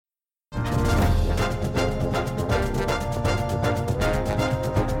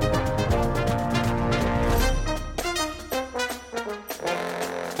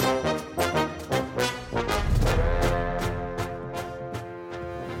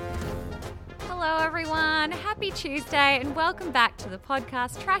Hello everyone, happy Tuesday and welcome back to the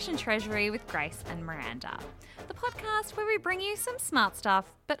podcast Trash and Treasury with Grace and Miranda. The podcast where we bring you some smart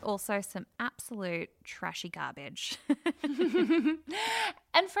stuff but also some absolute trashy garbage.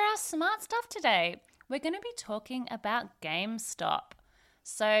 And for our smart stuff today, we're going to be talking about GameStop.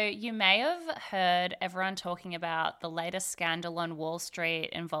 So you may have heard everyone talking about the latest scandal on Wall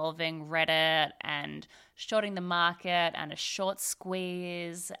Street involving Reddit and shorting the market and a short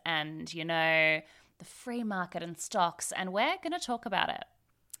squeeze and, you know, the free market and stocks, and we're going to talk about it.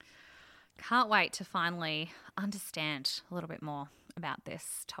 Can't wait to finally understand a little bit more about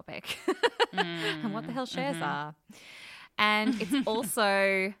this topic and what the hell shares are. And it's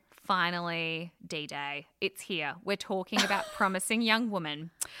also finally D-Day. It's here. We're talking about Promising Young Woman.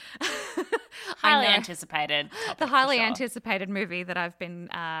 Highly anticipated topic, the highly for sure. anticipated movie that I've been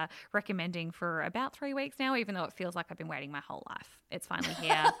recommending for about 3 weeks now, even though it feels like I've been waiting my whole life. It's finally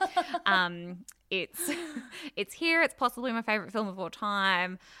here. It's here. It's possibly my favorite film of all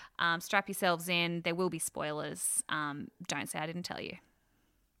time. Strap yourselves in. There will be spoilers. Don't say I didn't tell you.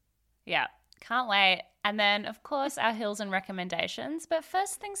 Yeah, can't wait. And then, of course, our hills and recommendations. But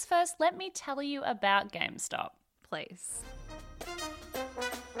first things first, let me tell you about GameStop. Please.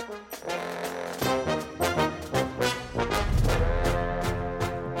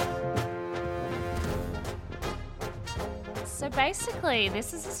 So basically,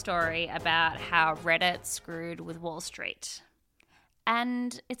 this is a story about how Reddit screwed with Wall Street.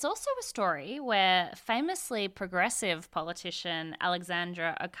 And it's also a story where famously progressive politician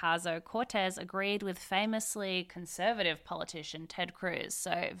Alexandra Ocasio-Cortez agreed with famously conservative politician Ted Cruz.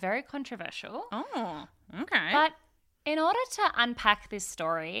 So very controversial. Oh, okay. But in order to unpack this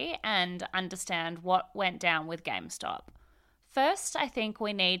story and understand what went down with GameStop, first I think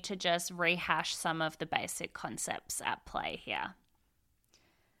we need to just rehash some of the basic concepts at play here.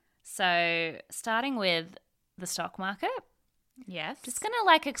 So starting with the stock market. Yes. Just going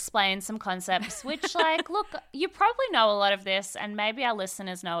to explain some concepts which look, you probably know a lot of this and maybe our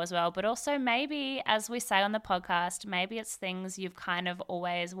listeners know as well, but also maybe, as we say on the podcast, maybe it's things you've kind of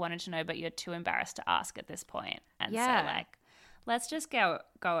always wanted to know but you're too embarrassed to ask at this point. And so let's just go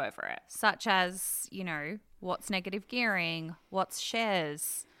over it. Such as, you know, what's negative gearing, what's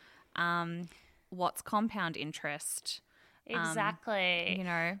shares, what's compound interest. Exactly. You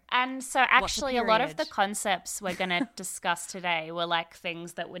know. And so actually a lot of the period? concepts we're going to discuss today were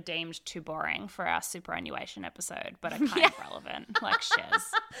things that were deemed too boring for our superannuation episode, but are kind of relevant, like shares.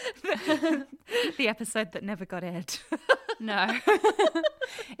 The episode that never got aired. No.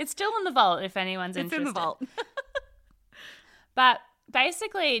 It's still in the vault if anyone's It's interested. in the vault. But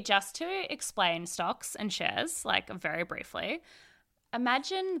basically, just to explain stocks and shares, very briefly,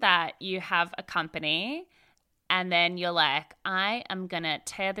 imagine that you have a company and then you're like, I am going to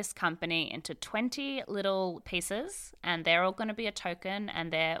tear this company into 20 little pieces and they're all going to be a token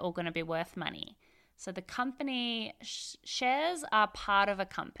and they're all going to be worth money. So the company shares are part of a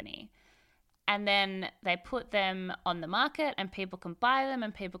company. And then they put them on the market and people can buy them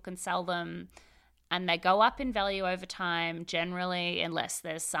and people can sell them. And they go up in value over time, generally, unless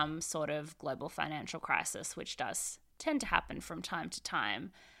there's some sort of global financial crisis, which does tend to happen from time to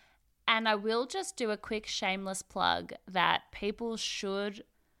time. And I will just do a quick shameless plug that people should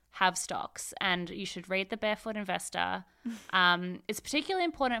have stocks and you should read The Barefoot Investor. It's particularly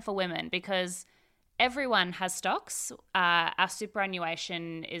important for women because everyone has stocks. Our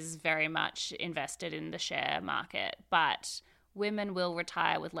superannuation is very much invested in the share market, but women will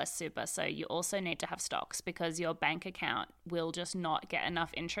retire with less super. So you also need to have stocks because your bank account will just not get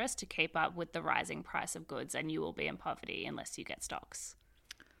enough interest to keep up with the rising price of goods and you will be in poverty unless you get stocks.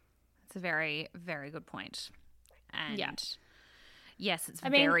 It's a very, very good point. And yes, it's I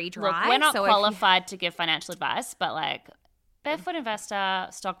mean, very dry. Look, we're not so qualified to give financial advice, but Barefoot Investor,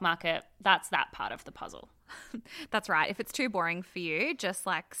 stock market, that's that part of the puzzle. That's right. If it's too boring for you, just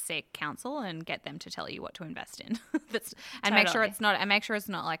seek counsel and get them to tell you what to invest in. And make sure it's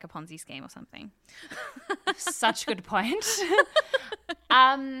not like a Ponzi scheme or something. Such a good point.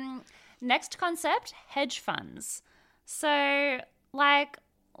 Next concept, hedge funds. So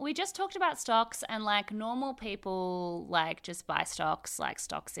we just talked about stocks and normal people just buy stocks,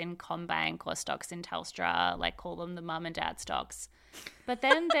 stocks in CommBank or stocks in Telstra, call them the mum and dad stocks. But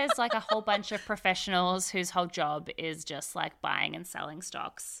then there's a whole bunch of professionals whose whole job is just buying and selling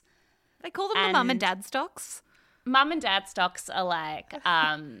stocks. They call them the mum and dad stocks. Mum and dad stocks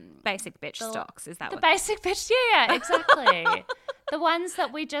are basic bitch stocks. Is that the what? basic bitch? Yeah, exactly. The ones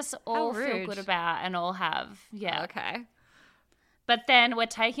that we just all feel rude. good about and all have. Yeah. Okay. But then we're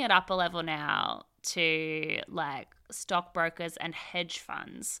taking it up a level now to stockbrokers and hedge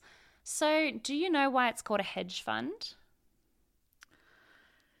funds. So do you know why it's called a hedge fund?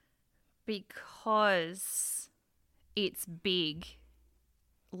 Because it's big,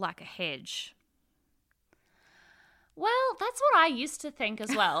 like a hedge. Well, that's what I used to think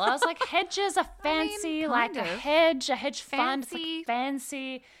as well. I was like, hedges are fancy, like a hedge fund, it's like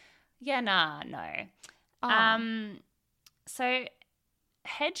fancy. Yeah, no. Oh. So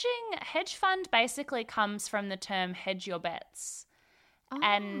hedge fund basically comes from the term hedge your bets.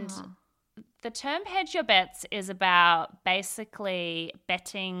 And the term hedge your bets is about basically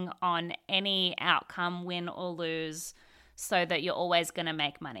betting on any outcome, win or lose, so that you're always going to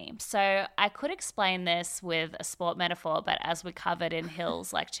make money. So I could explain this with a sport metaphor, but as we covered in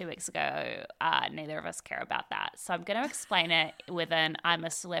Hills like 2 weeks ago, neither of us care about that. So I'm going to explain it with an I'm a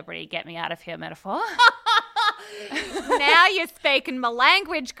celebrity, get me out of here metaphor. Now you're speaking my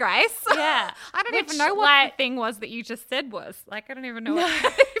language, Grace. Yeah. I don't even know what the thing was that you just said was. Like, I don't even know what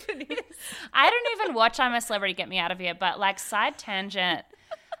that even is. I don't even watch I'm a Celebrity, Get Me Out of Here, but like side tangent,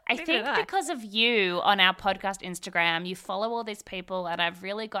 I think because of you on our podcast Instagram, you follow all these people, and I've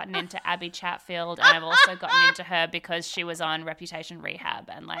really gotten into Abby Chatfield, and I've also gotten into her because she was on Reputation Rehab,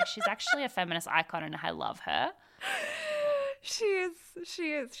 and like she's actually a feminist icon, and I love her. She is.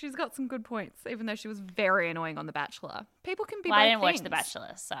 She's got some good points, even though she was very annoying on The Bachelor. People can be well, both I didn't things. watch The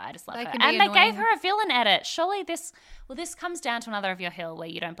Bachelor, so I just love her. And they gave her a villain edit. Surely this comes down to another of your hill where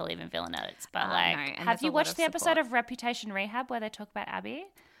you don't believe in villain edits. But no, have you watched the episode of Reputation Rehab where they talk about Abby?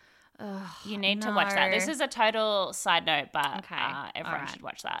 You need to watch that. This is a total side note, but everyone should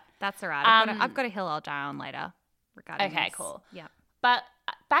watch that. That's all right. I've got a hill I'll die on later regarding Okay, this. cool. Yeah. But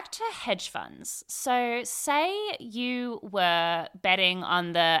back to hedge funds. So say you were betting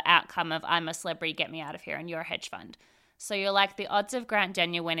on the outcome of I'm a Celebrity, Get Me Out of Here, and you're a hedge fund. So you're like, the odds of Grant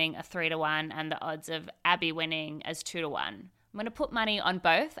Denyer winning are 3-1 and the odds of Abby winning as 2-1. I'm going to put money on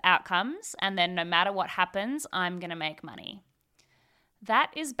both outcomes, and then no matter what happens, I'm going to make money.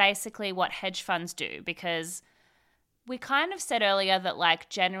 That is basically what hedge funds do, because we kind of said earlier that like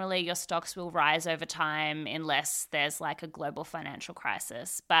generally your stocks will rise over time unless there's like a global financial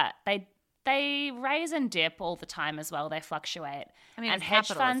crisis, but they raise and dip all the time as well. They fluctuate. I mean, and hedge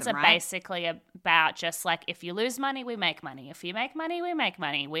funds are basically about just like, if you lose money, we make money. If you make money, we make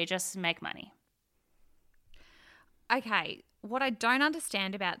money. We just make money. Okay, what I don't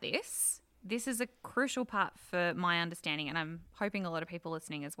understand about this is a crucial part for my understanding, and I'm hoping a lot of people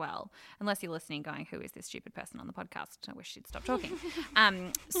listening as well, unless you're listening going, who is this stupid person on the podcast? I wish she'd stop talking.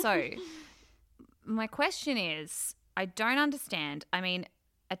 So my question is, I don't understand. I mean,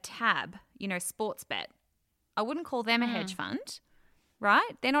 a tab, sports bet, I wouldn't call them a hedge fund,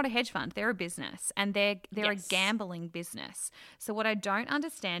 right? They're not a hedge fund. They're a business, and they're a gambling business. So what I don't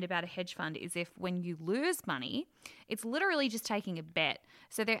understand about a hedge fund is if when you lose money, it's literally just taking a bet.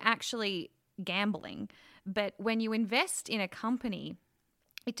 So they're actually gambling. But when you invest in a company,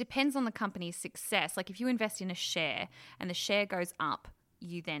 it depends on the company's success. Like if you invest in a share and the share goes up,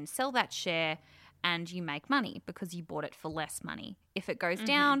 you then sell that share and you make money because you bought it for less money. If it goes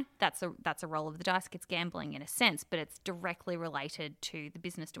down, that's a roll of the dice. It's gambling in a sense, but it's directly related to the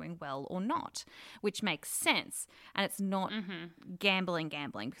business doing well or not, which makes sense. And it's not gambling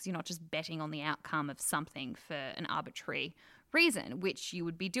because you're not just betting on the outcome of something for an arbitrary reason, which you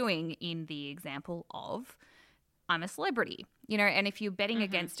would be doing in the example of I'm a Celebrity, and if you're betting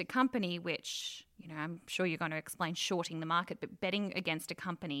against a company, which, I'm sure you're going to explain shorting the market, but betting against a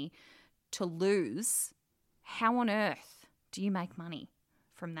company to lose, how on earth do you make money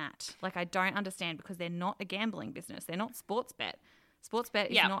from that? Like, I don't understand, because they're not a gambling business. They're not sports bet. Sports bet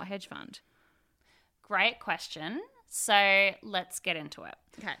is not a hedge fund. Great question. So let's get into it.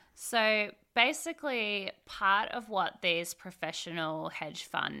 Okay. So basically, part of what these professional hedge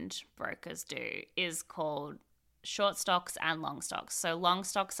fund brokers do is called short stocks and long stocks. So long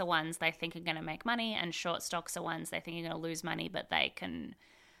stocks are ones they think are going to make money, and short stocks are ones they think are going to lose money, but they can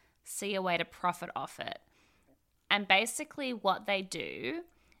see a way to profit off it. And basically what they do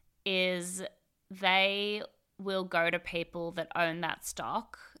is they will go to people that own that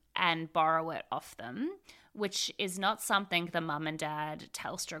stock and borrow it off them, which is not something the mum and dad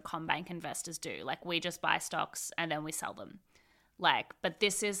Telstra Combank investors do. Like, we just buy stocks and then we sell them. But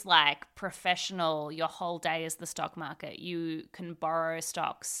this is like professional. Your whole day is the stock market. You can borrow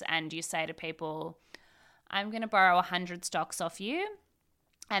stocks, and you say to people, I'm going to borrow 100 stocks off you,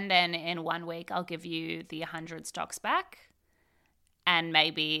 and then in 1 week I'll give you the 100 stocks back, and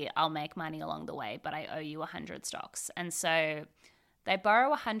maybe I'll make money along the way, but I owe you 100 stocks. And so they borrow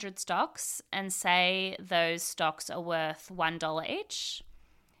 100 stocks and say those stocks are worth $1 each.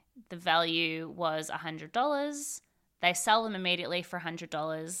 The value was $100. They sell them immediately for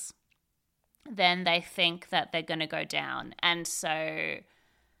 $100. then they think that they're going to go down. And so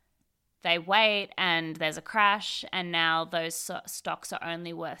they wait and there's a crash, and now those stocks are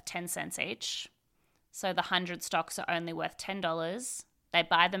only worth 10 cents each. So the 100 stocks are only worth $10. They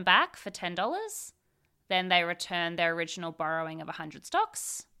buy them back for $10. Then they return their original borrowing of 100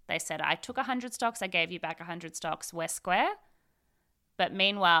 stocks. They said, I took 100 stocks, I gave you back 100 stocks, we're square. But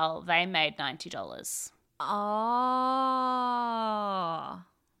meanwhile, they made $90. Oh.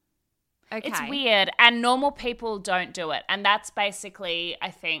 Okay. It's weird, and normal people don't do it. And that's basically, I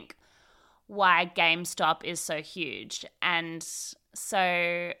think, why GameStop is so huge. And so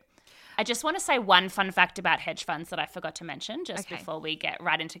I just want to say one fun fact about hedge funds that I forgot to mention just before we get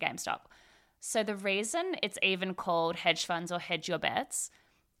right into GameStop. So the reason it's even called hedge funds or hedge your bets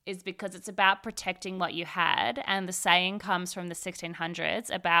is because it's about protecting what you had. And the saying comes from the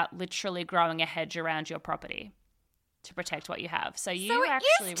 1600s about literally growing a hedge around your property to protect what you have. So you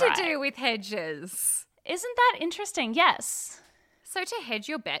actually used to do with hedges. Isn't that interesting? Yes. So to hedge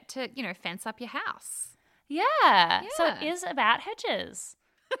your bet to, fence up your house. Yeah. So it is about hedges.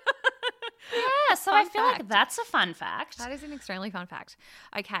 Yeah, so I feel like that's a fun fact. That is an extremely fun fact.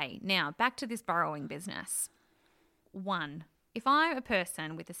 Okay, now back to this borrowing business. 1, if I'm a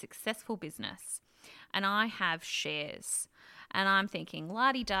person with a successful business and I have shares and I'm thinking,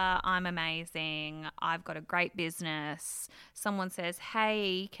 la-di-da, I'm amazing, I've got a great business. Someone says,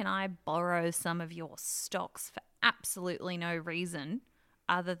 hey, can I borrow some of your stocks for absolutely no reason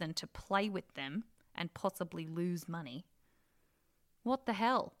other than to play with them and possibly lose money? What the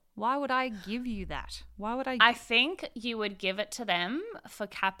hell? Why would I give you that? I think you would give it to them for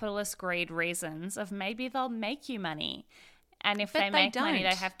capitalist greed reasons of maybe they'll make you money. And if they make money,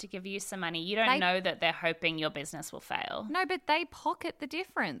 they have to give you some money. You don't know that they're hoping your business will fail. No, but they pocket the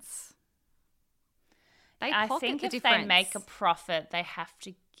difference. I think if they make a profit, they have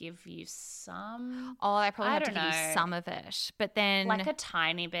to give you some. Oh, they probably have to give you some of it. But then... like a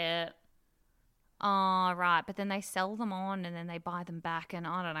tiny bit. Oh, right. But then they sell them on and then they buy them back. And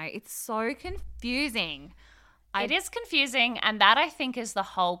I don't know. It's so confusing. It is confusing. And that, I think, is the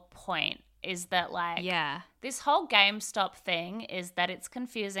whole point, is that, this whole GameStop thing is that it's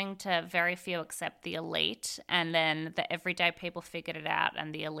confusing to very few except the elite. And then the everyday people figured it out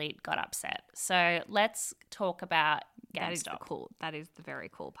and the elite got upset. So let's talk about GameStop. That is the very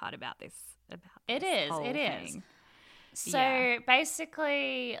cool part about this. It is. So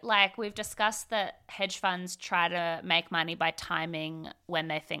basically, we've discussed that hedge funds try to make money by timing when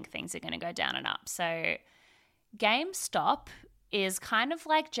they think things are going to go down and up. So GameStop is kind of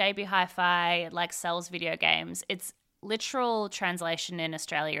like JB Hi-Fi, sells video games. Its literal translation in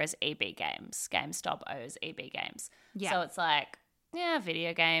Australia is EB Games. GameStop owes EB Games. Yeah. So it's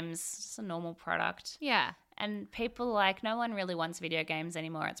video games, it's a normal product. Yeah. And people no one really wants video games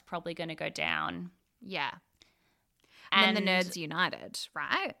anymore. It's probably going to go down. Yeah. And then the nerds united,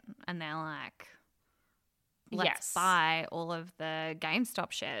 right? And they're like, let's buy all of the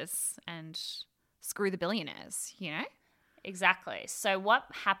GameStop shares and screw the billionaires, Exactly. So what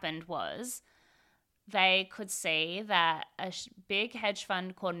happened was they could see that a big hedge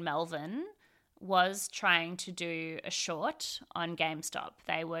fund called Melvin was trying to do a short on GameStop.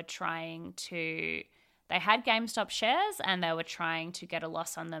 They had GameStop shares and they were trying to get a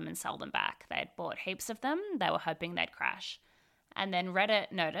loss on them and sell them back. They'd bought heaps of them. They were hoping they'd crash. And then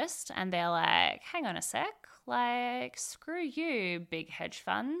Reddit noticed and they're like, hang on a sec, screw you, big hedge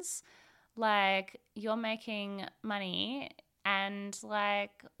funds. You're making money and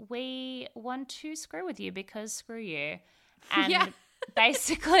we want to screw with you because screw you. And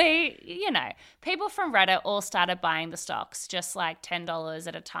basically, people from Reddit all started buying the stocks just $10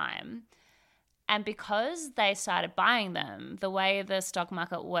 at a time. And because they started buying them, the way the stock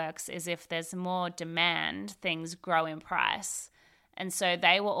market works is if there's more demand, things grow in price. And so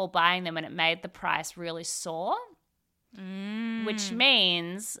they were all buying them and it made the price really soar, which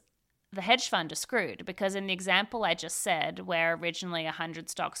means the hedge fund is screwed, because in the example I just said, where originally 100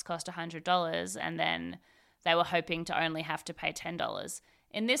 stocks cost $100 and then they were hoping to only have to pay $10.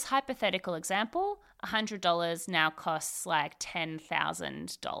 In this hypothetical example, $100 now costs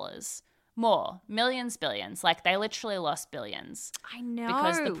 $10,000. More. Millions, billions. They literally lost billions. I know.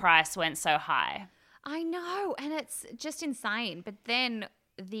 Because the price went so high. I know. And it's just insane. But then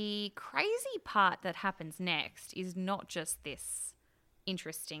the crazy part that happens next is not just this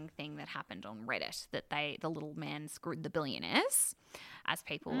interesting thing that happened on Reddit, that the little man screwed the billionaires, as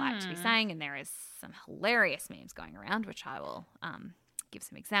people like to be saying. And there is some hilarious memes going around, which I will give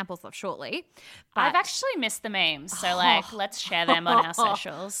some examples of shortly. But I've actually missed the memes, so let's share them on our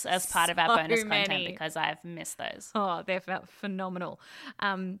socials as part of our bonus content, because I've missed those. Oh, they're phenomenal.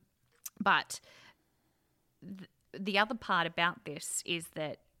 But the other part about this is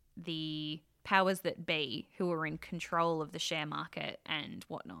that the powers that be, who are in control of the share market and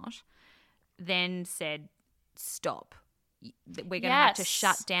whatnot, then said, stop. We're going to have to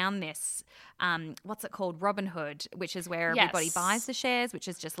shut down this, what's it called, Robinhood, which is where everybody buys the shares, which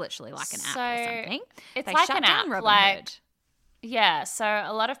is just literally like an app or something. It's they like shut an down app, Robinhood. Yeah, so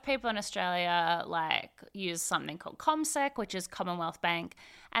a lot of people in Australia use something called CommSec, which is Commonwealth Bank,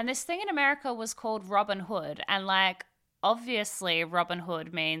 and this thing in America was called Robinhood, and obviously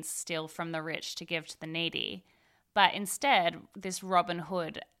Robinhood means steal from the rich to give to the needy, but instead this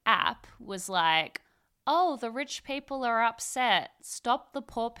Robinhood app was like, oh, the rich people are upset, stop the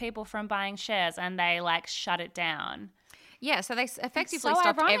poor people from buying shares, and they shut it down. Yeah, so they effectively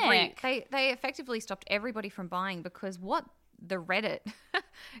stopped they effectively stopped everybody from buying, because what the Reddit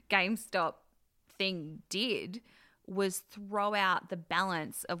GameStop thing did was throw out the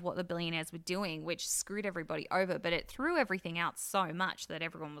balance of what the billionaires were doing, which screwed everybody over. But it threw everything out so much that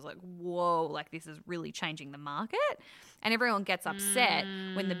everyone was like, whoa, this is really changing the market. And everyone gets upset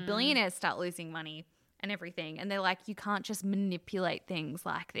when the billionaires start losing money and everything. And they're like, you can't just manipulate things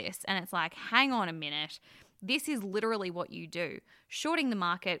like this. And it's like, hang on a minute. This is literally what you do. Shorting the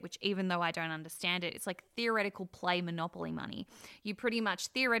market, which even though I don't understand it, it's like theoretical play monopoly money. You pretty much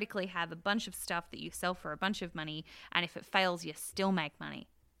theoretically have a bunch of stuff that you sell for a bunch of money, and if it fails, you still make money.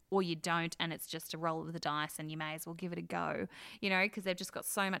 Or you don't, and it's just a roll of the dice, and you may as well give it a go, because they've just got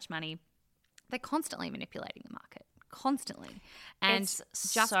so much money. They're constantly manipulating the market. Constantly. And it's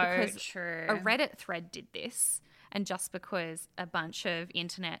just so because true. a Reddit thread did this, and just because a bunch of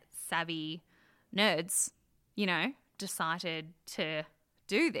internet savvy nerds decided to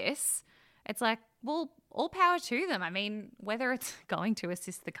do this, it's like, well, all power to them. I mean, whether it's going to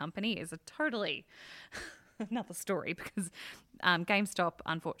assist the company is a totally another story, because GameStop,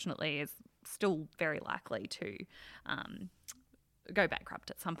 unfortunately, is still very likely to go bankrupt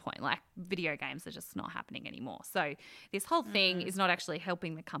at some point. Video games are just not happening anymore. So this whole thing is not actually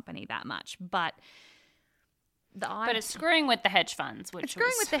helping the company that much, but it's screwing with the hedge funds, with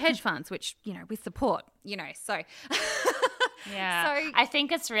support, so. Yeah. So I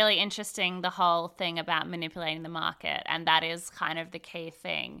think it's really interesting, the whole thing about manipulating the market, and that is kind of the key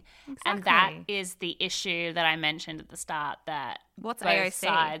thing. Exactly. And that is the issue that I mentioned at the start, that both AOC?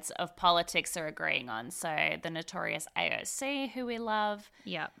 Sides of politics are agreeing on. So the notorious AOC, who we love,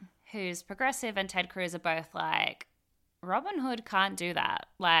 who's progressive, and Ted Cruz are both like, Robinhood can't do that.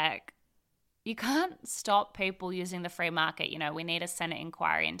 You can't stop people using the free market. We need a Senate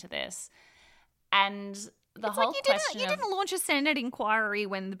inquiry into this. And the whole question you didn't launch a Senate inquiry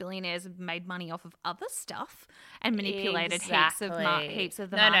when the billionaires have made money off of other stuff and manipulated heaps of the market.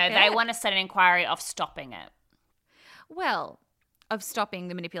 No, they want a Senate inquiry of stopping it. Well, of stopping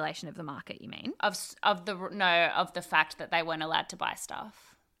the manipulation of the market, you mean? Of the fact that they weren't allowed to buy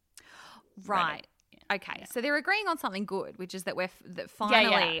stuff. Right. Okay, so they're agreeing on something good, which is that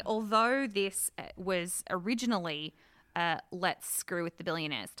finally, although this was originally let's screw with the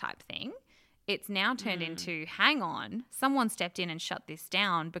billionaires type thing, it's now turned into, hang on, someone stepped in and shut this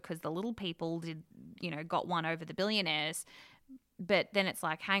down because the little people got one over the billionaires. But then it's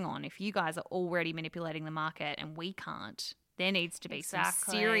like, hang on, if you guys are already manipulating the market and we can't, there needs to be some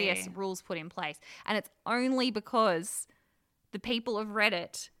serious rules put in place. And it's only because the people of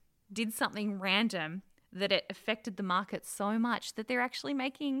Reddit did something random that it affected the market so much that they're actually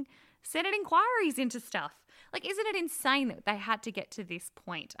making Senate inquiries into stuff. Isn't it insane that they had to get to this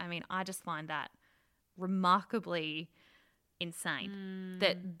point? I mean, I just find that remarkably insane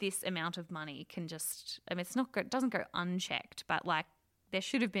that this amount of money can just, it doesn't go unchecked, but there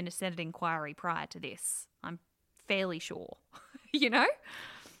should have been a Senate inquiry prior to this. I'm fairly sure,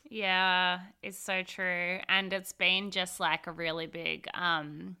 Yeah, it's so true. And it's been just a really big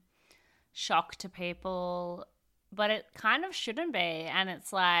shock to people, but it kind of shouldn't be. And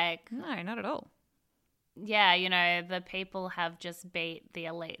it's no, not at all. Yeah, the people have just beat the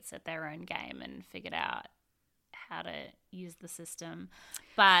elites at their own game and figured out how to use the system.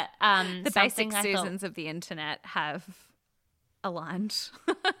 But the basic Susans of the internet have aligned.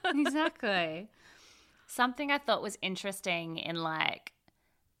 Exactly. Something I thought was interesting in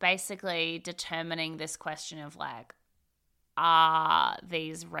basically determining this question of are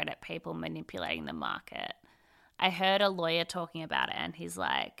these Reddit people manipulating the market? I heard a lawyer talking about it, and he's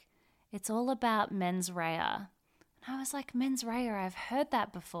like, it's all about mens rea. And I was like, mens rea, I've heard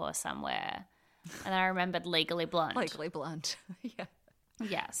that before somewhere. And I remembered Legally Blonde. Legally Blonde, yeah.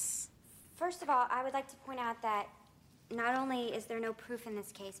 Yes. First of all, I would like to point out that not only is there no proof in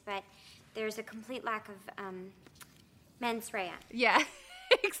this case, but there's a complete lack of mens rea. Yeah.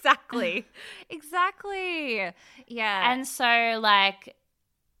 Exactly. Exactly. Yeah. And so, like,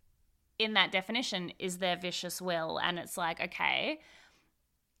 in that definition, is there vicious will? And it's like, okay,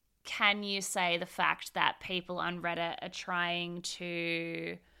 can you say the fact that people on Reddit are trying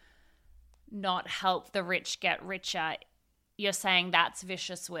to not help the rich get richer, you're saying that's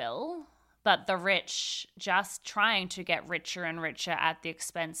vicious will, but the rich just trying to get richer and richer at the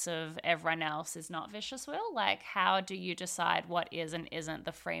expense of everyone else is not vicious will? Like, how do you decide what is and isn't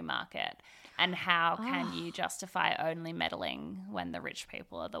the free market? And how can you justify only meddling when the rich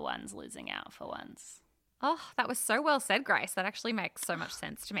people are the ones losing out for once? Oh, that was so well said, Grace. That actually makes so much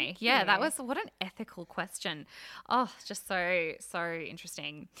sense to me. Yeah, that was, what an ethical question. Oh, just so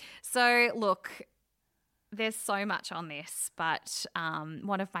interesting. So, look, there's so much on this, but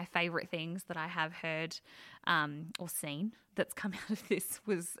one of my favorite things that I have heard or seen that's come out of this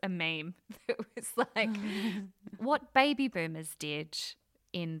was a meme that was like what baby boomers did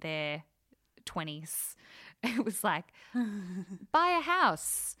in their 20s. It was like, buy a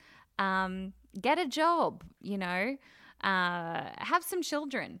house, get a job, have some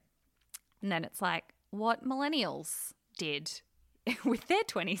children. And then it's like what millennials did with their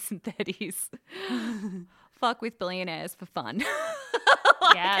 20s and 30s. Fuck with billionaires for fun.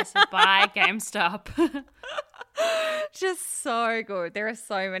 Yes, buy GameStop. Just so good. There are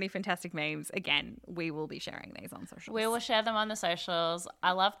so many fantastic memes. Again, we will be sharing these on socials. We will share them on the socials.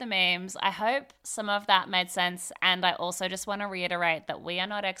 I love the memes. I hope some of that made sense. And I also just want to reiterate that we are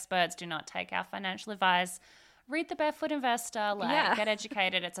not experts. Do not take our financial advice. Read The Barefoot Investor. Get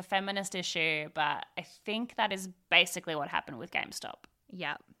educated. It's a feminist issue. But I think that is basically what happened with GameStop.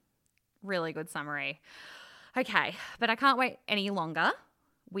 Yeah. Really good summary. Okay. But I can't wait any longer.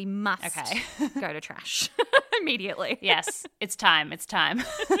 We must go to trash immediately. Yes, it's time. It's time.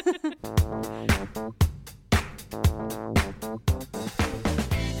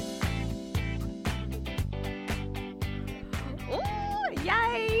 Ooh,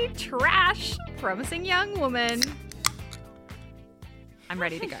 yay, trash. Promising Young Woman. I'm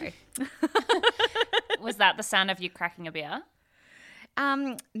ready to go. Was that the sound of you cracking a beer?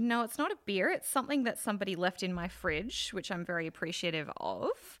 No, it's not a beer. It's something that somebody left in my fridge, which I'm very appreciative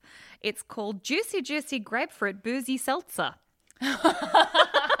of. It's called Juicy Juicy Grapefruit Boozy Seltzer. And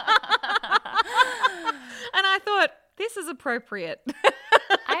I thought, this is appropriate.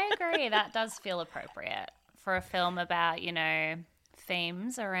 I agree. That does feel appropriate for a film about,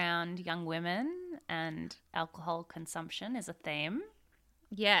 themes around young women, and alcohol consumption is a theme.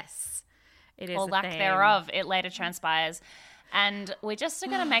 Yes, it is. Or lack thereof, it later transpires. And we just are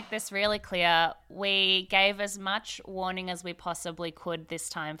going to make this really clear. We gave as much warning as we possibly could this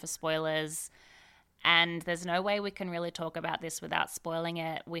time for spoilers, and there's no way we can really talk about this without spoiling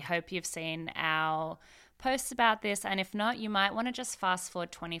it. We hope you've seen our posts about this, and if not, you might want to just fast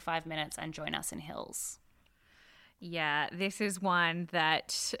forward 25 minutes and join us in Hills. Yeah, this is one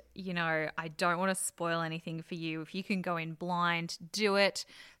that, I don't want to spoil anything for you. If you can go in blind, do it.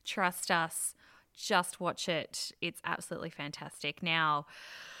 Trust us. Just watch it. It's absolutely fantastic. Now,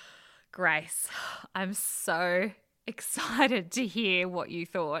 Grace, I'm so excited to hear what you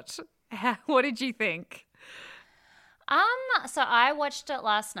thought. What did you think? So I watched it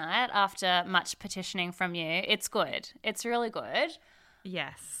last night after much petitioning from you. It's good. It's really good.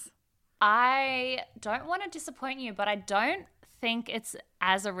 Yes. I don't want to disappoint you, but I don't think it's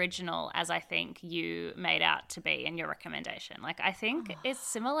as original as I think you made out to be in your recommendation. Like, I think it's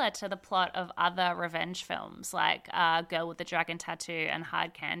similar to the plot of other revenge films, like Girl with the Dragon Tattoo and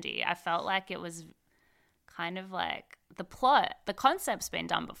Hard Candy. I felt like it was kind of like the plot, the concept's been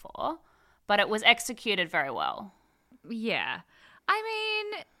done before, but it was executed very well. Yeah. I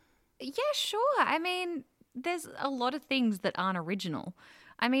mean, yeah, sure. I mean, there's a lot of things that aren't original.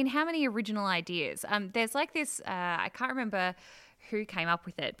 I mean, how many original ideas? There's like this, I can't remember who came up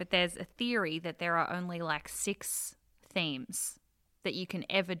with it, but there's a theory that there are only like 6 themes that you can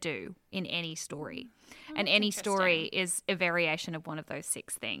ever do in any story. And any story is a variation of one of those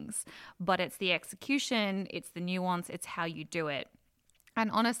 6 things. But it's the execution, it's the nuance, it's how you do it.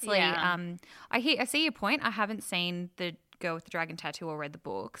 And honestly, I see your point. I haven't seen the Girl with the Dragon Tattoo or read the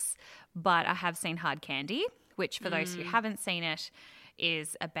books, but I have seen Hard Candy, which for those who haven't seen it,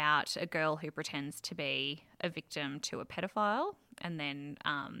 is about a girl who pretends to be a victim to a pedophile and then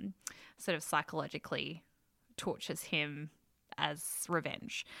sort of psychologically tortures him as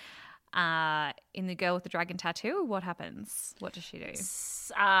revenge. In The Girl with the Dragon Tattoo, what happens? What does she do?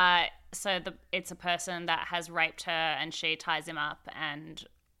 It's a person that has raped her and she ties him up and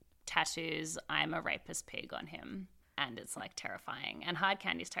tattoos "I'm a rapist pig" on him. And it's like terrifying. And Hard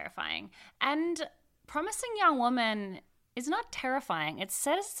Candy's terrifying. And Promising Young Woman is not terrifying. It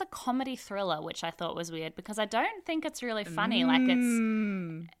says it's a comedy thriller, which I thought was weird because I don't think it's really funny. Like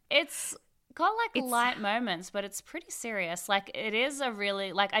it's got like light moments, but it's pretty serious. Like it is a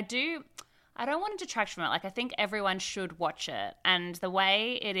really like I don't want to detract from it. Like I think everyone should watch it, and the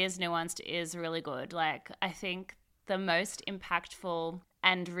way it is nuanced is really good. Like I think the most impactful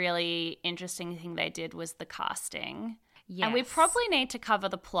and really interesting thing they did was the casting. Yes. And we probably need to cover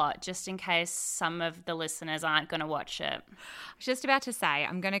the plot just in case some of the listeners aren't going to watch it. I was just about to say,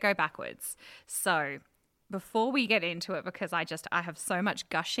 I'm going to go backwards. So before we get into it, because I have so much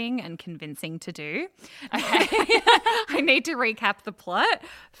gushing and convincing to do, okay. I need to recap the plot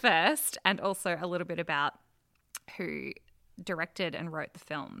first and also a little bit about who directed and wrote the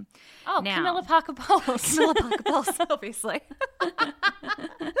film. Oh, now, Camilla Parker Bowles. Camilla Parker Bowles, obviously.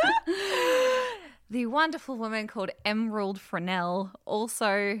 The wonderful woman called Emerald Fennell,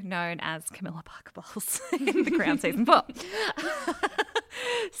 also known as Camilla Parker Bowles in The Crown Season 4.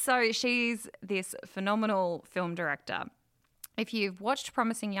 So she's this phenomenal film director. If you've watched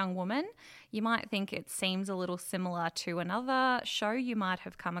Promising Young Woman, you might think it seems a little similar to another show you might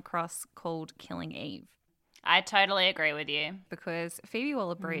have come across called Killing Eve. I totally agree with you. Because Phoebe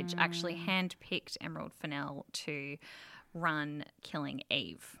Waller-Bridge actually handpicked Emerald Fennell to run Killing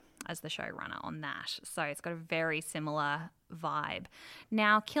Eve as the showrunner on that. So it's got a very similar vibe.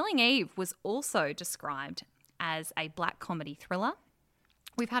 Now, Killing Eve was also described as a black comedy thriller.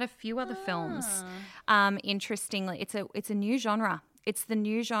 We've had a few other films. Interestingly, it's a new genre. It's the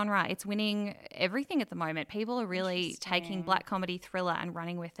new genre. It's winning everything at the moment. People are really taking black comedy thriller and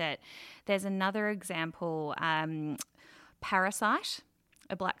running with it. There's another example, Parasite,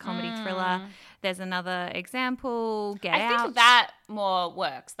 a black comedy thriller. There's another example, Get Out. I think that more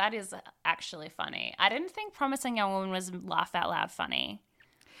works. That is actually funny. I didn't think Promising Young Woman was laugh out loud funny.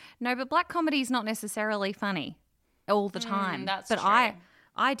 No, but black comedy is not necessarily funny all the time. That's but true.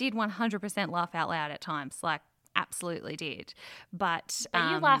 I did 100% laugh out loud at times, like absolutely did. But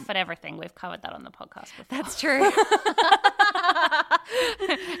you laugh at everything. We've covered that on the podcast before. That's true.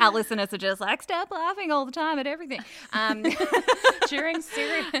 Our listeners are just like, stop laughing all the time at everything. During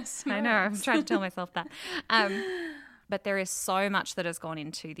serious moments. I know, I'm trying to tell myself that. But there is so much that has gone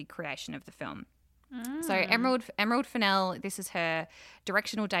into the creation of the film. So Emerald Fennell, this is her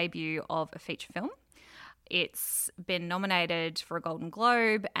directional debut of a feature film. It's been nominated for a Golden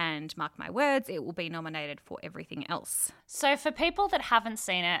Globe, and mark my words, it will be nominated for everything else. So for people that haven't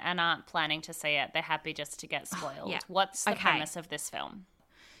seen it and aren't planning to see it, they're happy just to get spoiled. Yeah. What's the premise of this film?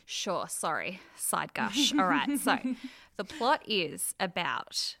 Sure, sorry, side gush. All right, so the plot is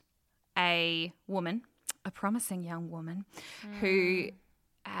about a woman, a promising young woman, who,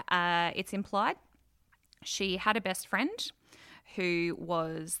 it's implied, she had a best friend who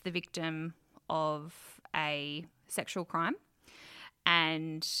was the victim of a sexual crime,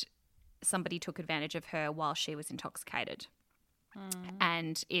 and somebody took advantage of her while she was intoxicated.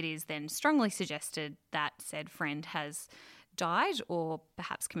 And it is then strongly suggested that said friend has died or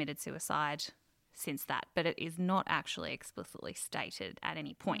perhaps committed suicide since that, but it is not actually explicitly stated at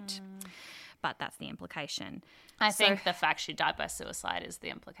any point. But that's the implication. I think the fact she died by suicide is the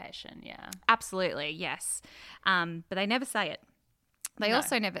implication, yeah. Absolutely, yes. But they never say it. They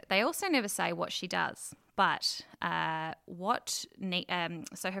also never say what she does. But so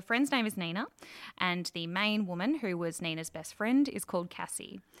her friend's name is Nina, and the main woman who was Nina's best friend is called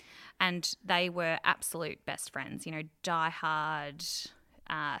Cassie, and they were absolute best friends. You know, Die Hard,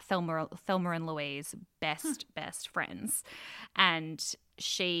 Thelma and Louise, best friends, and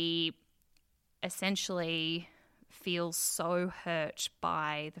she essentially feels so hurt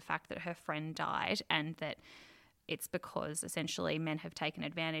by the fact that her friend died, and that it's because essentially men have taken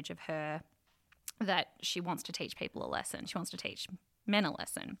advantage of her, that she wants to teach people a lesson. She wants to teach men a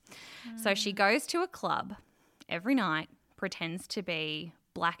lesson. So she goes to a club every night, pretends to be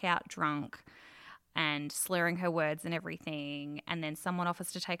blackout drunk and slurring her words and everything, and then someone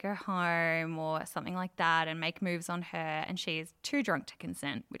offers to take her home or something like that and make moves on her, and she is too drunk to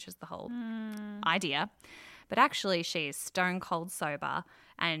consent, which is the whole idea. But actually she is stone cold sober,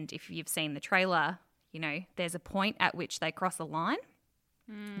 and if you've seen the trailer, you know, there's a point at which they cross a line.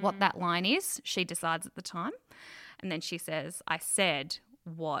 What that line is, she decides at the time. And then she says, I said,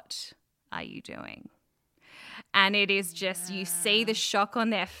 what are you doing? And it is just, you see the shock on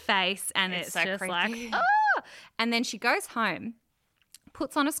their face, and it's so just creepy. Like, oh! And then she goes home,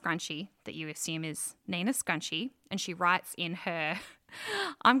 puts on a scrunchie that you assume is Nina's scrunchie, and she writes in her,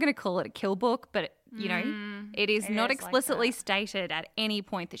 I'm going to call it a kill book, but you know, it is not explicitly like stated at any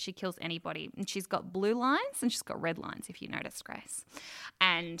point that she kills anybody. And she's got blue lines and she's got red lines, if you notice, Grace.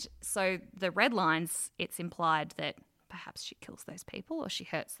 And so the red lines, it's implied that perhaps she kills those people or she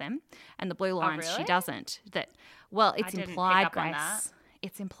hurts them. And the blue lines, she really? doesn't. It's didn't implied, pick up on Grace. that.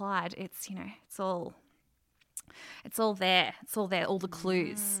 It's implied. It's, it's all there. It's all there, all the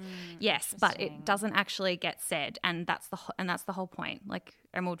clues. Yes, but it doesn't actually get said, and that's the whole point. Like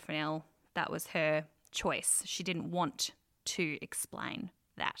Emerald Fennell, that was her choice. She didn't want to explain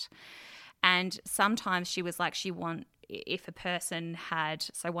that. And sometimes she was like, if a person had,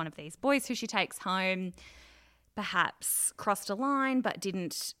 so one of these boys who she takes home perhaps crossed a line but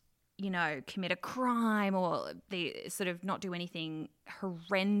didn't, commit a crime or they sort of not do anything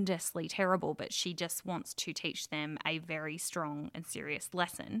horrendously terrible, but she just wants to teach them a very strong and serious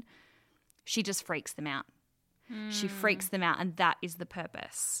lesson, she just freaks them out. She freaks them out, and that is the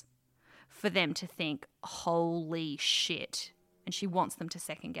purpose, for them to think, holy shit, and she wants them to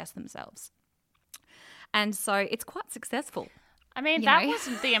second guess themselves. And so it's quite successful. I mean, that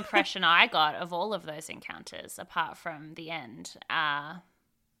wasn't the impression I got of all of those encounters, apart from the end,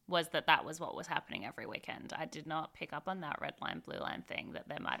 was that was what was happening every weekend. I did not pick up on that red line, blue line thing, that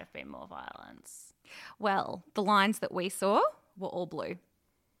there might have been more violence. Well, the lines that we saw were all blue.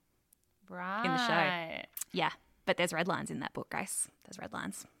 Right. In the show. Yeah, but there's red lines in that book, Grace. There's red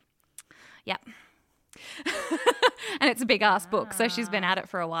lines. Yep. And it's a big ass book, so she's been at it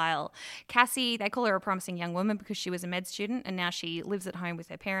for a while. Cassie, they call her a promising young woman because she was a med student and now she lives at home with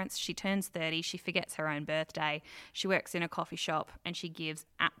her parents. She turns 30, she forgets her own birthday, she works in a coffee shop, and she gives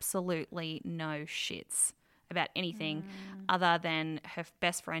absolutely no shits about anything other than her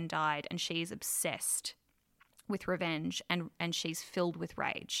best friend died, and she's obsessed with revenge and she's filled with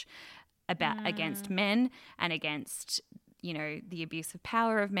rage against men and against the abuse of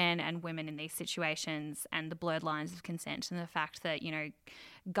power of men and women in these situations, and the blurred lines of consent, and the fact that,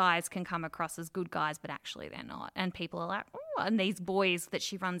 guys can come across as good guys, but actually they're not. And people are like, oh, and these boys that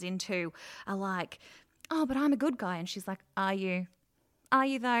she runs into are like, oh, but I'm a good guy. And she's like, are you? Are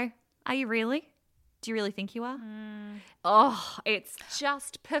you though? Are you really? Do you really think you are? Oh, it's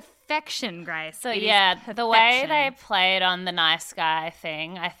just perfection, Grace. So It yeah, is the way perfection. they played on the nice guy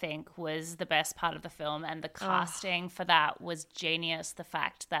thing, I think, was the best part of the film, and the casting for that was genius. The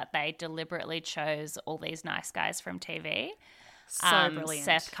fact that they deliberately chose all these nice guys from TV. So brilliant.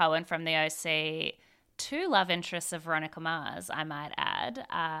 Seth Cohen from The OC, two love interests of Veronica Mars, I might add.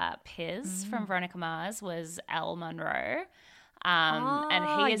 Piz from Veronica Mars was Al Monroe.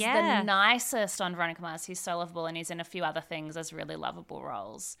 And he is the nicest on Veronica Mars. He's so lovable, and he's in a few other things as really lovable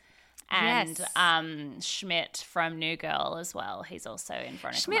roles. And Schmidt from New Girl as well. He's also in Veronica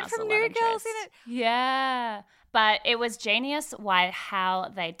Mars. Schmidt from a New love Girl's interest. in it. Yeah. But it was genius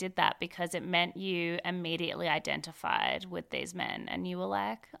how they did that, because it meant you immediately identified with these men and you were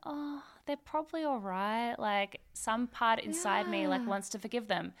like, oh, they're probably all right. Like some part inside me wants to forgive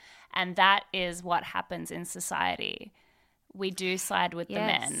them. And that is what happens in society. We do side with the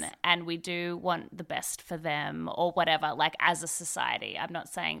men and we do want the best for them or whatever, like as a society. I'm not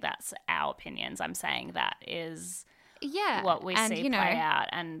saying that's our opinions. I'm saying that is what we see play out.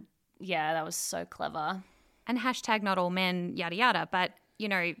 And yeah, that was so clever. And hashtag not all men, yada, yada. But,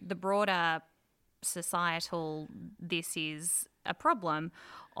 the broader societal, this is a problem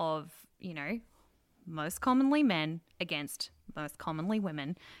of, most commonly men against most commonly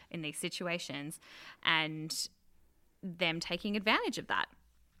women in these situations, and them taking advantage of that.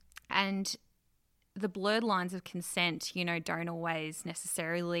 And the blurred lines of consent, don't always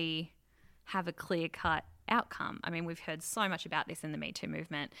necessarily have a clear-cut outcome. I mean, we've heard so much about this in the Me Too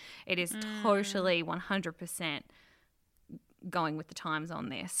movement. It is totally 100% going with the times on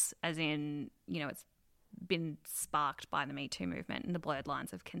this, as in, it's been sparked by the Me Too movement and the blurred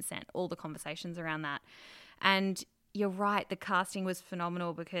lines of consent, all the conversations around that. And you're right, the casting was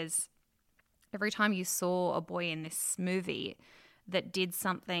phenomenal, because every time you saw a boy in this movie that did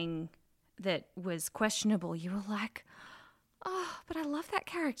something that was questionable, you were like, oh, but I love that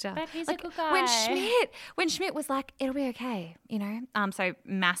character. But he's like, a good guy. When Schmidt was like, it'll be okay, So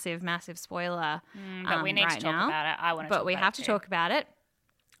massive spoiler. But we need right to talk now. about it. I want to talk about it. But we have to too. talk about it.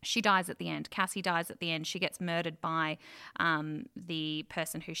 She dies at the end. Cassie dies at the end. She gets murdered by the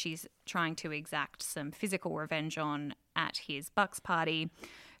person who she's trying to exact some physical revenge on at his Bucks party,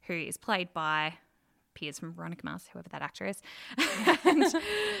 who is played by Piers from Veronica Mars, whoever that actor is. And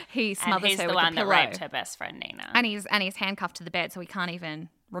he smothers her with a pillow. And he's the one that raped her best friend, Nina. And he's handcuffed to the bed, so he can't even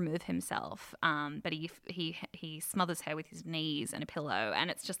remove himself. But he smothers her with his knees and a pillow,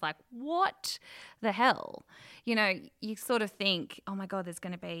 and it's just like, what the hell? You sort of think, oh my God, there's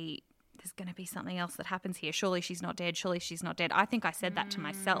going to be something else that happens here. Surely she's not dead. Surely she's not dead. I think I said that to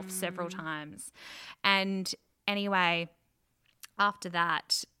myself several times. And anyway, after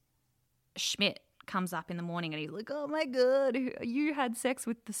that, Schmidt comes up in the morning and he's like, oh, my God, you had sex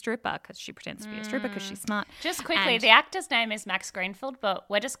with the stripper, because she pretends to be a stripper because she's smart. Just quickly, And- the actor's name is Max Greenfield, but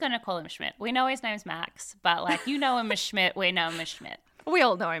we're just going to call him Schmidt. We know his name's Max, but like you know him as Schmidt, we know him as Schmidt. We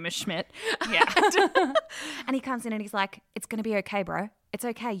all know him as Schmidt. Yeah. And he comes in and he's like, it's going to be okay, bro. It's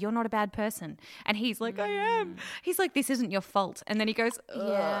okay. You're not a bad person. And he's like, I am. He's like, this isn't your fault. And then he goes, ugh.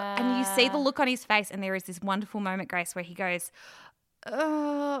 Yeah. And you see the look on his face. And there is this wonderful moment, Grace, where he goes,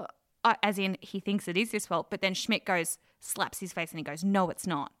 as in he thinks it is his fault. But then Schmidt goes, slaps his face and he goes, no, it's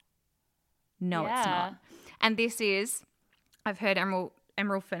not. No, it's Yeah. not. And this is, I've heard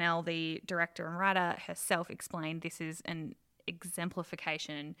Emerald Fennell, the director and writer herself, explain this is an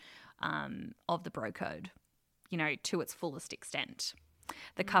exemplification of the bro code, you know, to its fullest extent.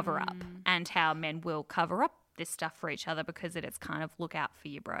 The cover up and how men will cover up this stuff for each other because it's kind of look out for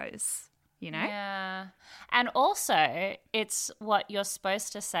your bros, you know? Yeah. And also, it's what you're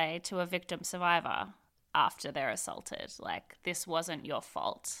supposed to say to a victim survivor after they're assaulted. Like, this wasn't your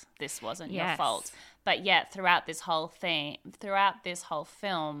fault. This wasn't your Yes. fault. But yet, throughout this whole film,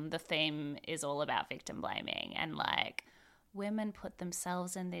 the theme is all about victim blaming and like, women put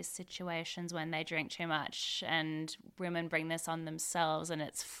themselves in these situations when they drink too much, and women bring this on themselves, and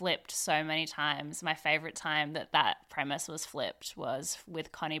it's flipped so many times. My favorite time that premise was flipped was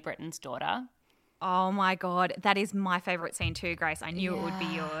with Connie Britton's daughter. Oh my God. That is my favorite scene too, Grace. I knew it would be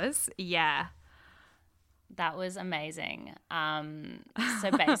Yeah. yours. Yeah. That was amazing.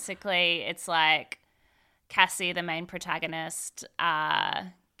 So basically, it's like Cassie, the main protagonist,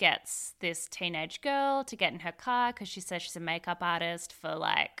 gets this teenage girl to get in her car because she says she's a makeup artist for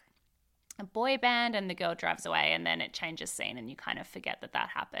like a boy band, and the girl drives away, and then it changes scene and you kind of forget that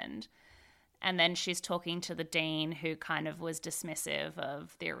happened. And then she's talking to the dean, who kind of was dismissive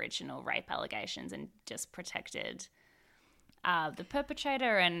of the original rape allegations and just protected the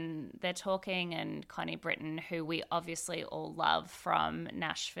perpetrator. And they're talking, and Connie Britton, who we obviously all love from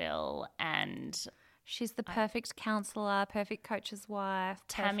Nashville, and She's the perfect counselor, perfect coach's wife.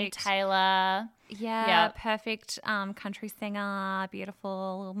 Tammy perfect- Taylor, Yeah, Yep. perfect country singer,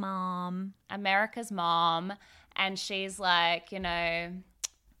 beautiful mom. America's mom. And she's like, you know,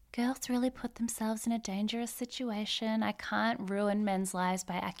 girls really put themselves in a dangerous situation. I can't ruin men's lives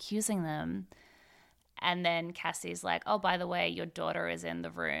by accusing them. And then Cassie's like, oh, by the way, your daughter is in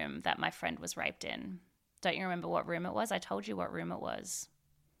the room that my friend was raped in. Don't you remember what room it was? I told you what room it was.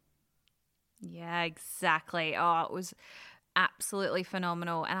 Yeah, exactly. Oh, it was absolutely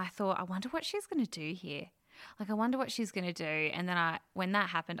phenomenal. And I thought, I wonder what she's going to do here. Like, I wonder what she's going to do. And then when that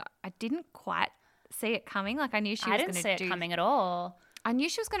happened, I didn't quite see it coming. Like, I knew she was going to I didn't see it coming at all. I knew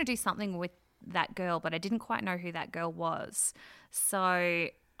she was going to do something with that girl, but I didn't quite know who that girl was. So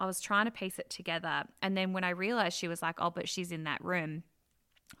I was trying to piece it together. And then when I realized she was like, oh, but she's in that room,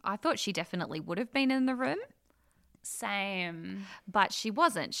 I thought she definitely would have been in the room. Same. But she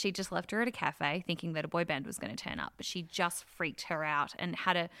wasn't. She just left her at a cafe thinking that a boy band was going to turn up. But she just freaked her out and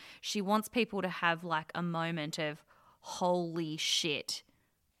she wants people to have like a moment of holy shit.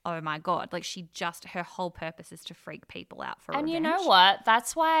 Oh my God. Like her whole purpose is to freak people out for And revenge. you know what?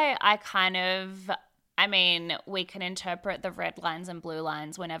 That's why we can interpret the red lines and blue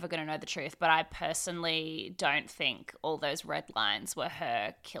lines. We're never going to know the truth. But I personally don't think all those red lines were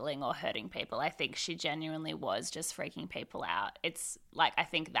her killing or hurting people. I think she genuinely was just freaking people out. It's like, I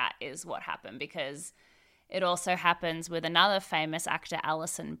think that is what happened, because it also happens with another famous actor,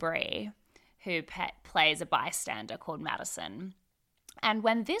 Alison Brie, who plays a bystander called Madison. And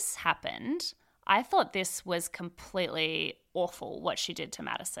when this happened, I thought this was completely awful, what she did to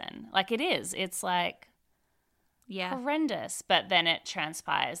Madison. Like, it is. It's like Yeah. horrendous. But then it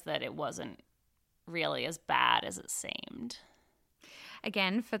transpires that it wasn't really as bad as it seemed.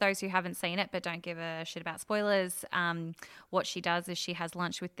 Again, for those who haven't seen it but don't give a shit about spoilers, what she does is she has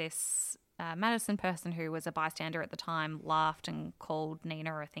lunch with this Madison person who was a bystander at the time, laughed and called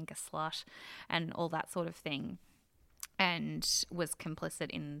Nina, I think, a slut and all that sort of thing, and was complicit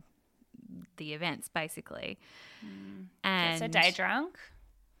in the events, basically. And So day drunk.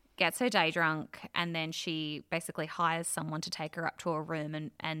 gets her day drunk, and then she basically hires someone to take her up to a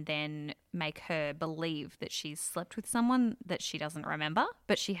room and then make her believe that she's slept with someone that she doesn't remember,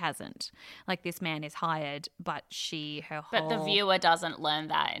 but she hasn't. Like, this man is hired, but But the viewer doesn't learn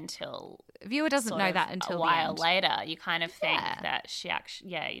that until viewer doesn't sort know of that until a the while end. later. You kind of think Yeah. that she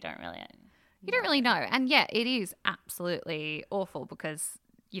actually, you don't really. You don't really know. And yeah, it is absolutely awful because,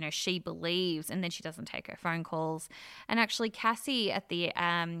 you know, she believes, and then she doesn't take her phone calls. And actually, Cassie at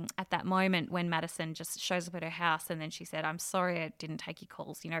that moment when Madison just shows up at her house and then she said, I'm sorry I didn't take your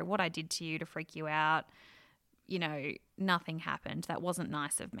calls. You know, what I did to you to freak you out, you know, nothing happened. That wasn't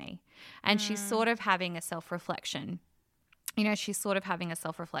nice of me. And she's sort of having a self-reflection. You know, she's sort of having a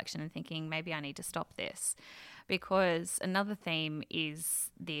self-reflection and thinking, maybe I need to stop this. Because another theme is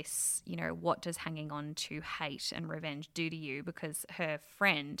this, you know, what does hanging on to hate and revenge do to you? Because her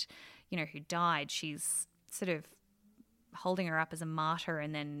friend, you know, who died, she's sort of holding her up as a martyr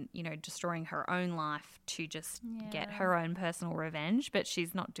and then, you know, destroying her own life to just get her own personal revenge. But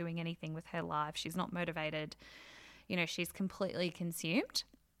she's not doing anything with her life. She's not motivated. You know, she's completely consumed.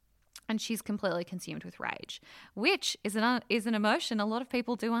 And she's completely consumed with rage, which is an emotion a lot of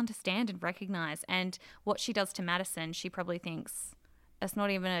people do understand and recognize. And what she does to Madison, she probably thinks it's not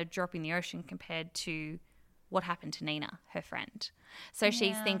even a drop in the ocean compared to what happened to Nina, her friend. So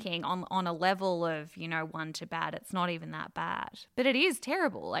she's thinking on a level of, you know, 1 to bad, it's not even that bad. But it is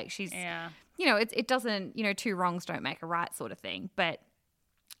terrible. Like she's, you know, it doesn't, you know, 2 wrongs don't make a right sort of thing. But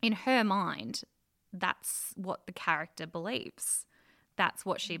in her mind, that's what the character believes. That's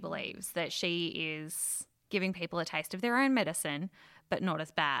what she believes, that she is giving people a taste of their own medicine, but not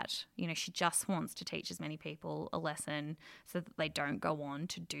as bad. You know, she just wants to teach as many people a lesson so that they don't go on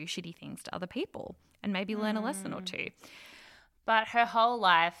to do shitty things to other people and maybe learn a lesson or 2. But her whole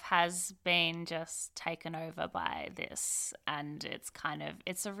life has been just taken over by this, and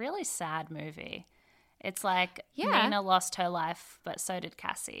it's a really sad movie. It's like Nina lost her life, but so did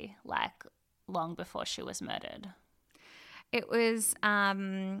Cassie, like long before she was murdered. It was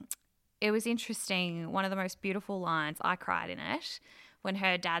interesting. One of the most beautiful lines, I cried in it, when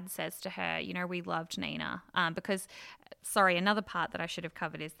her dad says to her, you know, we loved Nina. Because, another part that I should have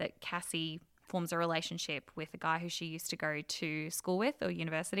covered is that Cassie forms a relationship with a guy who she used to go to school with or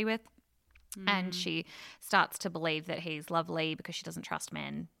university with. And she starts to believe that he's lovely because she doesn't trust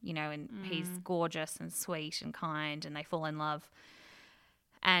men, you know, and he's gorgeous and sweet and kind, and they fall in love.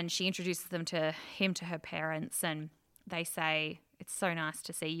 And she introduces him to her parents, and they say, it's so nice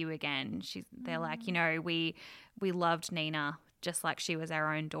to see you again. They're like, you know, we loved Nina just like she was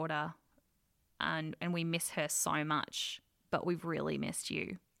our own daughter, and we miss her so much, but we've really missed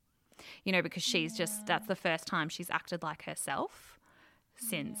you. You know, because she's that's the first time she's acted like herself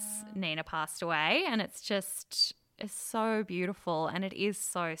since Nina passed away, and it's so beautiful, and it is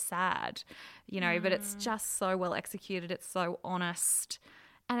so sad, you know, but it's just so well executed. It's so honest,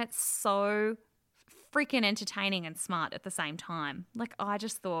 and it's so freaking entertaining and smart at the same time. Like, I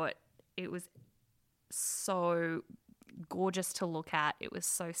just thought it was so gorgeous to look at. It was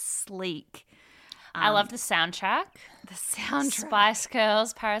so sleek. I love the soundtrack. The soundtrack. Spice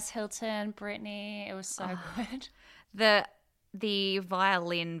Girls, Paris Hilton, Britney. It was so good. The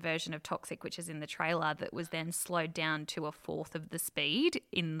violin version of Toxic, which is in the trailer, that was then slowed down to 1/4 of the speed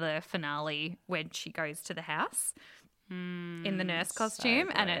in the finale when she goes to the house in the nurse costume.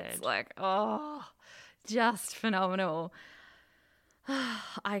 So and it's like, just phenomenal.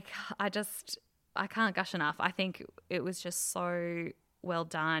 I can't gush enough. I think it was just so well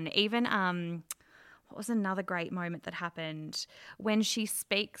done. Even what was another great moment that happened when she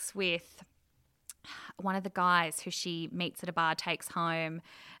speaks with one of the guys who she meets at a bar, takes home,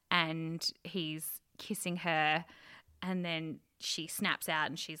 and he's kissing her, and then she snaps out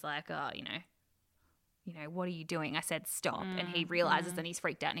and she's like, oh, you know, what are you doing? I said stop. And he realizes and he's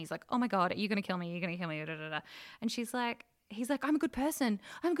freaked out and he's like, oh my God, are you going to kill me? Are you going to kill me? Da, da, da. And he's like, I'm a good person.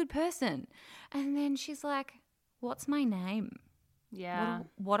 I'm a good person. And then she's like, what's my name? Yeah.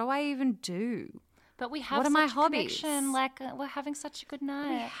 What do I even do? But we have what are such my a hobbies? connection. Like, we're having such a good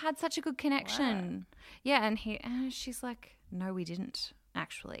night. We had such a good connection. What? Yeah. And she's like, no, we didn't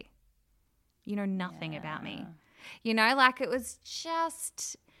actually. You know nothing about me. You know, like it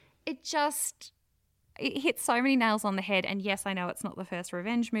hit so many nails on the head. And yes, I know it's not the first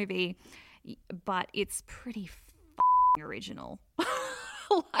revenge movie, but it's pretty original.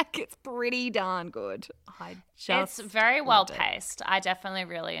 Like, it's pretty darn good. It's very well paced. I definitely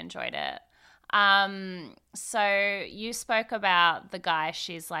really enjoyed it. So you spoke about the guy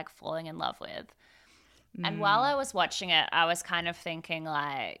she's like falling in love with. And while I was watching it, I was kind of thinking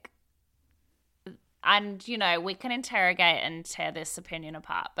like, and you know, we can interrogate and tear this opinion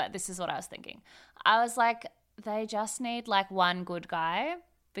apart, but this is what I was thinking. I was like, they just need like one good guy,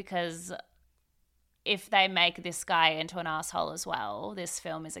 because if they make this guy into an asshole as well, this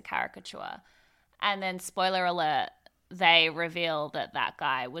film is a caricature. And then, spoiler alert, they reveal that that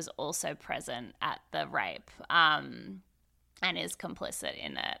guy was also present at the rape and is complicit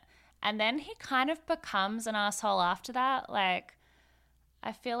in it. And then he kind of becomes an asshole after that. Like,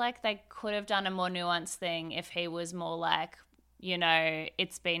 I feel like they could have done a more nuanced thing if he was more like, you know,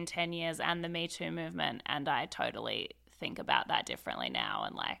 it's been 10 years and the Me Too movement, and I totally think about that differently now.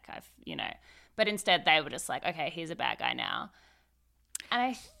 And like, I've, you know, But instead they were just like, okay, he's a bad guy now. And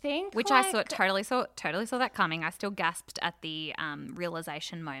I think Which I totally saw that coming. I still gasped at the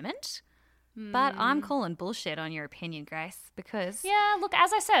realization moment. But I'm calling bullshit on your opinion, Grace, because... Yeah, look,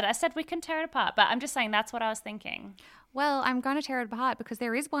 as I said we can tear it apart. But I'm just saying that's what I was thinking. Well, I'm going to tear it apart because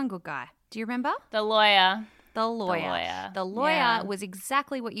there is one good guy. Do you remember? The lawyer. The lawyer Yeah. was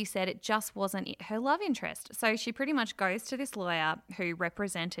exactly what you said. It just wasn't her love interest. So she pretty much goes to this lawyer who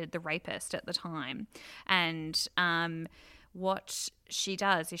represented the rapist at the time. And what she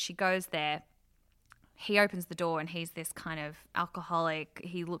does is she goes there. He opens the door and he's this kind of alcoholic.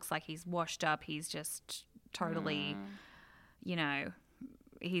 He looks like he's washed up. He's just totally, you know,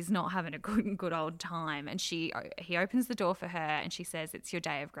 he's not having a good old time. And he opens the door for her and she says, "It's your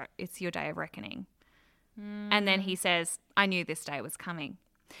day of reckoning." And then he says, "I knew this day was coming,"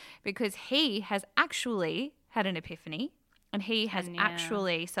 because he has actually had an epiphany. And he has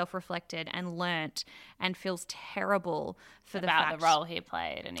actually self-reflected and learnt and feels terrible for the role he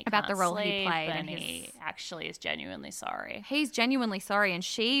played, and about the role he played, and he actually is genuinely sorry. He's genuinely sorry, and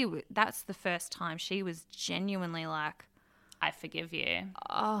that's the first time she was genuinely like, "I forgive you."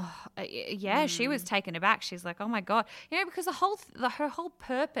 Oh, yeah, she was taken aback. She's like, "Oh my God," because her whole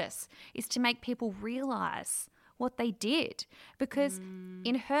purpose is to make people realize what they did, because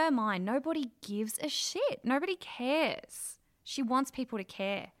in her mind, nobody gives a shit. Nobody cares. She wants people to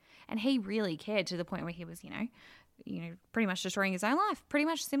care. And he really cared to the point where he was, pretty much destroying his own life, pretty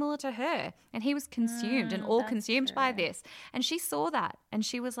much similar to her. And he was consumed and all consumed by this. And she saw that and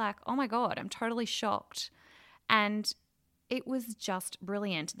she was like, "Oh my God, I'm totally shocked." And it was just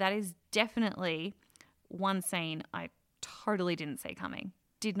brilliant. That is definitely one scene I totally didn't see coming.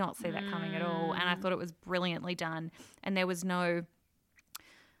 Did not see that coming at all. And I thought it was brilliantly done. And there was no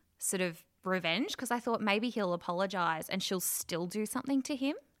sort of revenge, because I thought maybe he'll apologize and she'll still do something to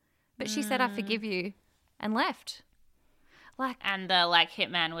him. But she said, "I forgive you," and left. And the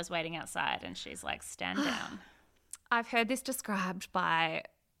hitman was waiting outside and she's like, "Stand down." I've heard this described by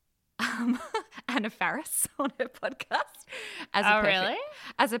Anna Faris on her podcast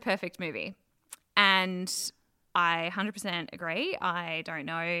as a perfect movie. And I 100% agree. I don't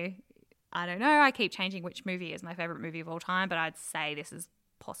know. I keep changing which movie is my favorite movie of all time, but I'd say this is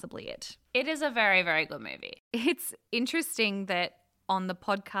possibly it. It is a very, very good movie. It's interesting that on the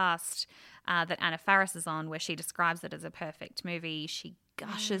podcast that Anna Faris is on, where she describes it as a perfect movie, she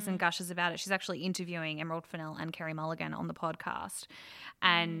gushes and gushes about it. She's actually interviewing Emerald Fennell and Carey Mulligan on the podcast.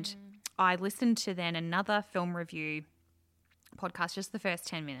 And I listened to then another film review podcast, just the first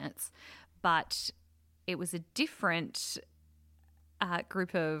 10 minutes, but it was a different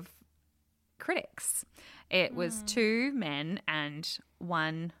group of critics. It was two men and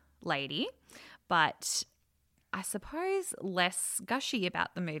one lady, but I suppose less gushy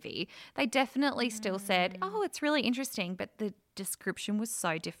about the movie. They definitely still said, "Oh, it's really interesting," but the description was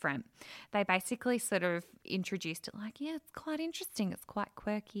so different. They basically sort of introduced it like, "Yeah, it's quite interesting. It's quite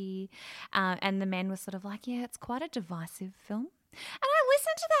quirky." And the men were sort of like, "Yeah, it's quite a divisive film." And I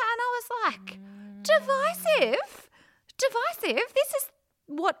listened to that and I was like, divisive?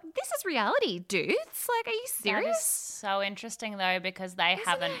 This is reality, dudes. Like, are you serious? That is so interesting, though, because they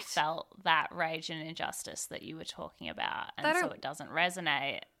haven't felt that rage and injustice that you were talking about. And so it doesn't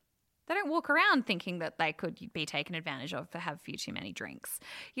resonate. They don't walk around thinking that they could be taken advantage of for have a few too many drinks.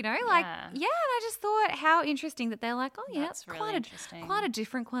 And I just thought how interesting that they're like, "Oh, yeah, that's it's really quite a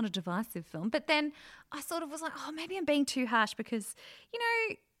different, quite a divisive film." But then I sort of was like, "Oh, maybe I'm being too harsh because,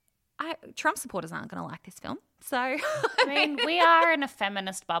 Trump supporters aren't going to like this film." So, I mean, we are in a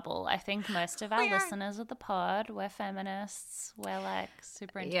feminist bubble. I think most of our listeners of the pod, we're feminists. We're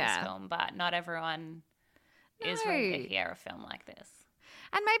super into this film, but not everyone is ready to hear a film like this.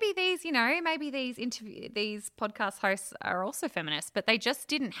 And maybe these podcast hosts are also feminists, but they just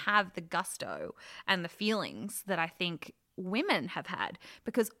didn't have the gusto and the feelings that I think women have had,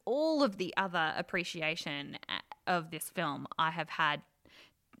 because all of the other appreciation of this film I have had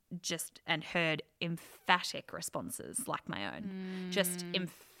and heard emphatic responses like my own. Just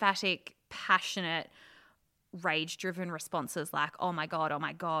emphatic, passionate, rage-driven responses like, "Oh my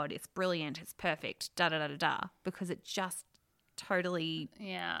God, it's brilliant, it's perfect, da-da-da-da-da," because it just totally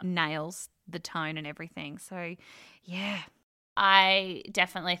nails the tone and everything. So, yeah. I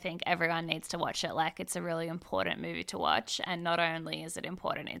definitely think everyone needs to watch it. It's a really important movie to watch. And not only is it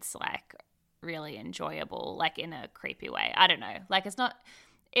important, it's really enjoyable, in a creepy way. I don't know. It's not...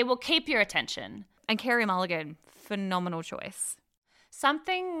 It will keep your attention. And Carey Mulligan, phenomenal choice.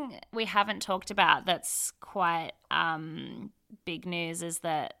 Something we haven't talked about that's quite big news is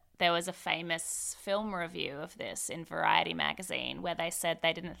that there was a famous film review of this in Variety magazine where they said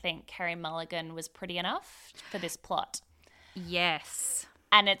they didn't think Carey Mulligan was pretty enough for this plot. Yes.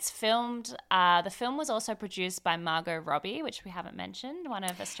 And it's filmed, the film was also produced by Margot Robbie, which we haven't mentioned, one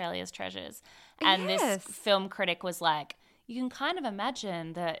of Australia's treasures. And Yes. this film critic was like, you can kind of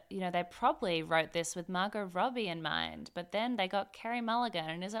imagine that, you know, they probably wrote this with Margot Robbie in mind, but then they got Carey Mulligan.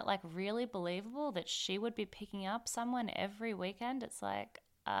 And is it like really believable that she would be picking up someone every weekend? It's like,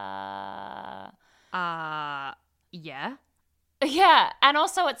 Yeah. Yeah. And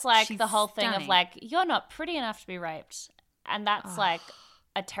also it's like She's the whole thing of stunning. like, you're not pretty enough to be raped. And that's like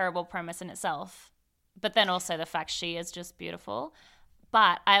a terrible premise in itself. But then also the fact she is just beautiful.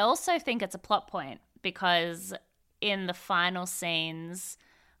 But I also think it's a plot point because in the final scenes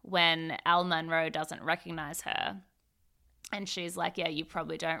when Al Munro doesn't recognize her and she's like, yeah, you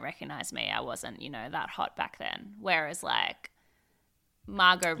probably don't recognize me. I wasn't, you know, that hot back then. Whereas like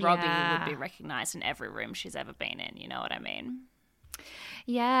Margot Robbie would be recognized in every room she's ever been in. You know what I mean?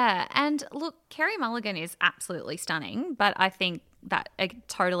 Yeah. And look, Carey Mulligan is absolutely stunning, but I think that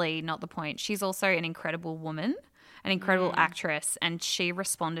totally not the point. She's also an incredible woman, an incredible actress, and she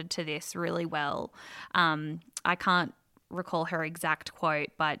responded to this really well. I can't recall her exact quote,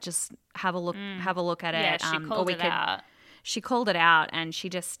 but just have a look at Yeah, it. she called it out. She called it out and she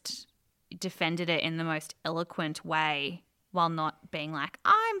just defended it in the most eloquent way while not being like,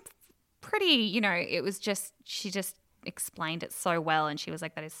 I'm pretty, you know, it was just, she just explained it so well and she was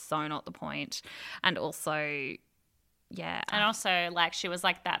like, that is so not the point. And also, yeah. And also, like, she was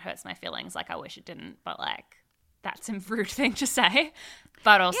like, that hurts my feelings. Like, I wish it didn't, but like, that's a rude thing to say.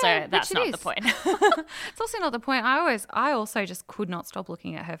 But also, Yeah, that's which it not the is. point. It's also not the point. I also just could not stop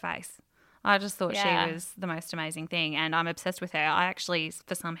looking at her face. I just thought Yeah. she was the most amazing thing and I'm obsessed with her. I actually,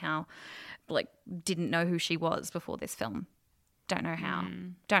 for somehow, like, didn't know who she was before this film. Don't know how.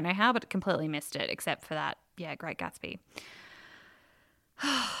 Don't know how, but completely missed it except for that, yeah, Great Gatsby.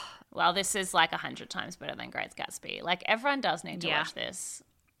 Well, this is like 100 times better than Great Gatsby. Like, everyone does need to Yeah. watch this.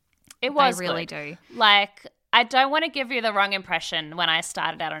 It was They really good. do. Like, I don't want to give you the wrong impression when I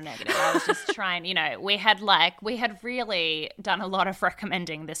started out on negative. I was just trying, you know, we had really done a lot of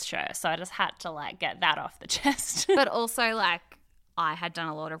recommending this show. So I just had to like get that off the chest. But also, like, I had done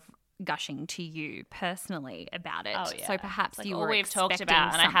a lot of gushing to you personally about it. Oh, yeah. So perhaps Like you all were we've talked expecting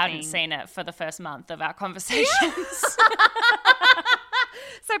about, and I hadn't something- seen it for the first month of our conversations.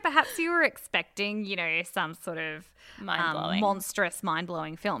 So perhaps you were expecting, you know, some sort of Mind-blowing. monstrous,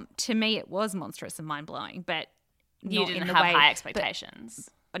 mind-blowing film. To me, it was monstrous and mind-blowing, but You not didn't in the have way, high expectations.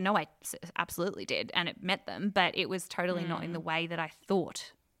 But, no, I absolutely did, and it met them, but it was totally not in the way that I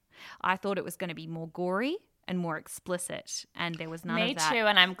thought. I thought it was going to be more gory and more explicit, and there was none Me of that. too,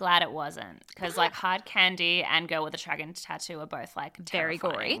 and I'm glad it wasn't. Because like Hard Candy and Girl with a Dragon Tattoo are both like Very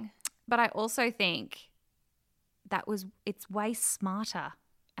gory. terrifying. But I also think it's way smarter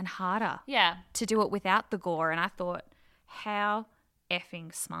and harder Yeah. to do it without the gore. And I thought, how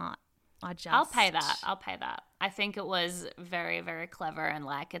effing smart. I'll pay that. I think it was very, very clever and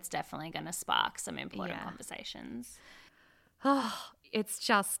like it's definitely going to spark some important Yeah. conversations. It's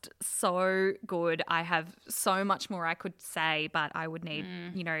just so good. I have so much more I could say, but I would need,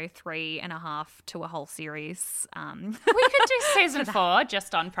 3.5 to a whole series. We could do season 4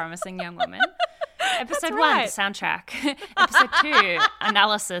 just on Promising Young Woman. Episode 1, right. the soundtrack. Episode 2,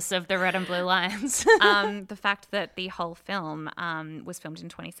 analysis of the red and blue lines. The fact that the whole film was filmed in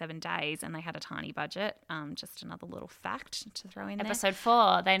 27 days and they had a tiny budget. Just another little fact to throw in there. Episode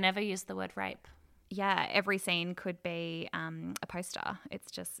 4, they never used the word rape. Yeah, every scene could be a poster. It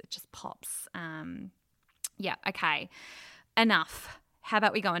just pops. Yeah, okay. Enough. How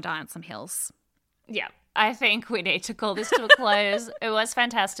about we go and die on some hills? Yeah, I think we need to call this to a close. It was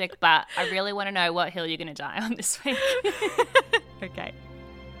fantastic, but I really want to know what hill you're going to die on this week. Okay.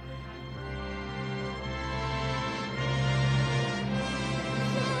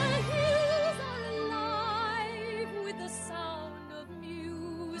 The hills are alive with the sound of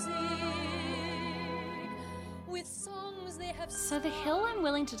music, with songs they have So the hill I'm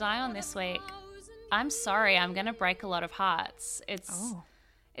willing to die on this week, I'm sorry, I'm going to break a lot of hearts. It's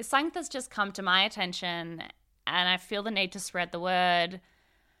something that's just come to my attention and I feel the need to spread the word.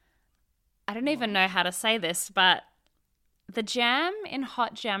 I don't even know how to say this, but the jam in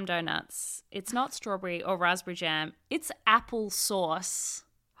hot jam donuts, it's not strawberry or raspberry jam, it's apple sauce.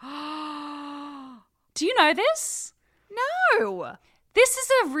 Do you know this? No. This is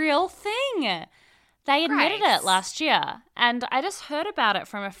a real thing. They admitted Grace. it last year. And I just heard about it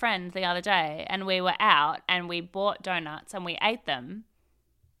from a friend the other day. And we were out and we bought donuts and we ate them.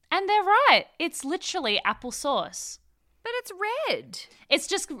 And they're right. It's literally applesauce. But it's red. It's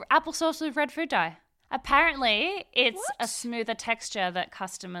just applesauce with red food dye. Apparently, it's a What? smoother texture that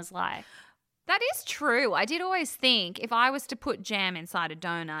customers like. That is true. I did always think if I was to put jam inside a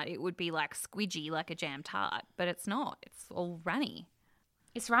donut, it would be like squidgy, like a jam tart. But it's not. It's all runny.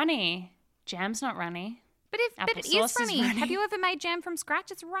 It's runny. Jam's not runny. But it is Applesauce is runny. runny. Have you ever made jam from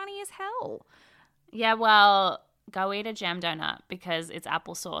scratch? It's runny as hell. Yeah, well, go eat a jam donut because it's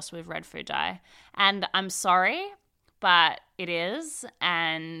applesauce with red food dye. And I'm sorry, but it is.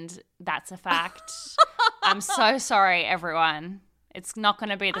 And that's a fact. I'm so sorry, everyone. It's not going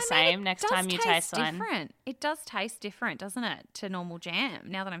to be the same next time you taste one. Different. It does taste different, doesn't it, to normal jam,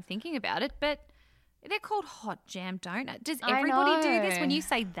 now that I'm thinking about it. But they're called hot jam donut. Does I everybody do this? know. When you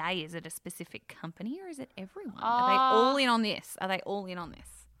say they, is it a specific company or is it everyone? Are they all in on this? Are they all in on this?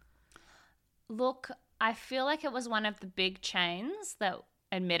 Look, I feel like it was one of the big chains that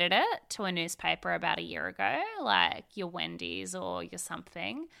admitted it to a newspaper about a year ago, like your Wendy's or your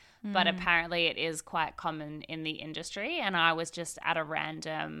something. But apparently it is quite common in the industry. And I was just at a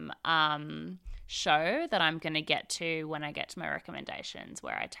random show that I'm going to get to when I get to my recommendations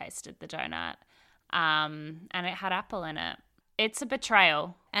where I tasted the donut. And it had apple in it. It's a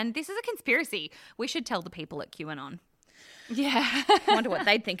betrayal. And this is a conspiracy. We should tell the people at QAnon. Yeah. I wonder what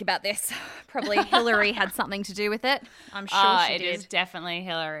they'd think about this. Probably Hillary had something to do with it. I'm sure she It did. is definitely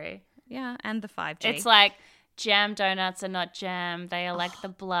Hillary. Yeah, and the 5G. It's like jam donuts are not jam. They are like the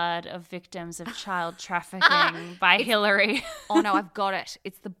blood of victims of child trafficking by Hillary. oh no, I've got it.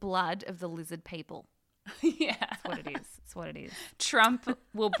 It's the blood of the lizard people. Yeah. That's what it is. That's what it is. Trump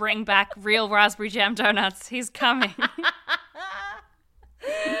will bring back real raspberry jam donuts. He's coming.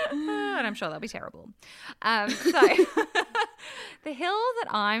 And I'm sure that'll be terrible. So the hill that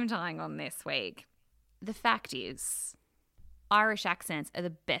I'm dying on this week, the fact is Irish accents are the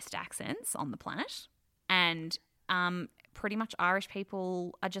best accents on the planet. And pretty much Irish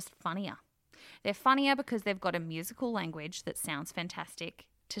people are just funnier. They're funnier because they've got a musical language that sounds fantastic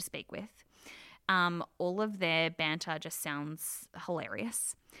to speak with. All of their banter just sounds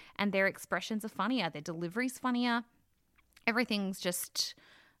hilarious. And their expressions are funnier. Their delivery's funnier. Everything's just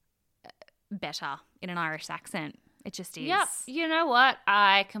better in an Irish accent. It just is. Yep. You know what?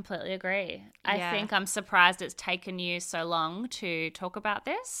 I completely agree. I Yeah. think I'm surprised it's taken you so long to talk about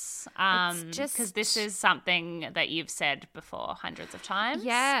this. just- Because this is something that you've said before hundreds of times.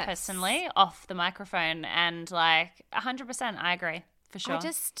 Yes. Personally, off the microphone. And like 100%, I agree. For sure. I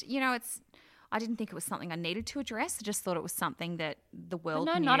just, I didn't think it was something I needed to address. I just thought it was something that the world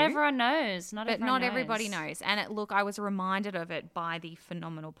no, knew. not everyone knows. But not everybody knows. And I was reminded of it by the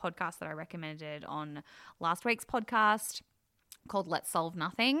phenomenal podcast that I recommended on last week's podcast called Let's Solve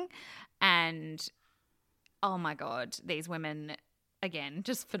Nothing. And oh my God, these women, again,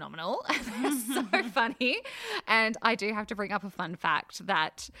 just phenomenal. They're so funny. And I do have to bring up a fun fact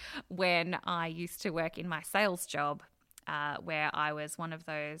that when I used to work in my sales job, where I was one of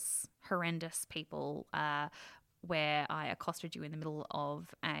those horrendous people where I accosted you in the middle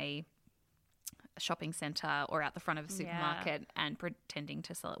of a shopping centre or out the front of a supermarket and pretending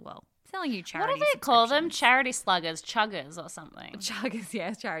to sell it. Well, selling you charity What do they call them? subscriptions. Charity sluggers, chuggers or something. Chuggers,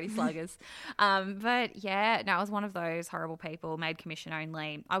 yes, charity sluggers. But yeah, no, I was one of those horrible people, made commission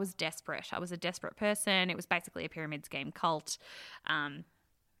only. I was desperate. I was a desperate person. It was basically a pyramid scheme cult.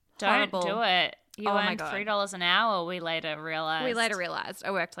 Don't Horrible. do it. You Oh my earned God. $3 an hour, we later realized. We later realised I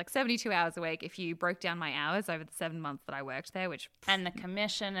worked like 72 hours a week. If you broke down my hours over the 7 months that I worked there, which And the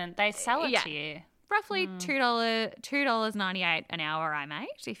commission, and they sell it Yeah. to you. roughly $2.98 an hour I made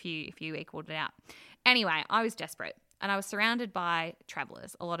if you equaled it out. Anyway, I was desperate and I was surrounded by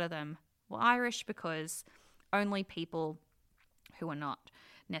travellers. A lot of them were Irish because only people who are not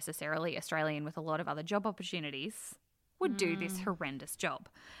necessarily Australian with a lot of other job opportunities would do this horrendous job.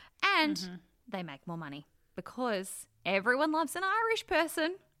 And they make more money because everyone loves an Irish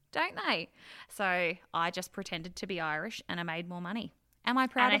person, don't they? So I just pretended to be Irish and I made more money. Am I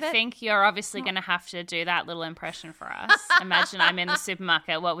proud And of I it? think you're obviously going to have to do that little impression for us. Imagine I'm in the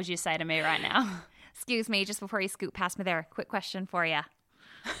supermarket. What would you say to me right now? Excuse me, just before you scoot past me there, quick question for you.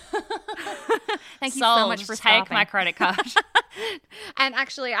 Thank you Sold. so much for Take stopping. my credit card. And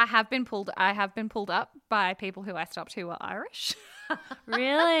actually, I have been pulled up by people who I stopped who were Irish.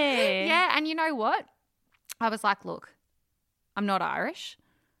 Really? Yeah, and you know what? I was like, look, I'm not Irish,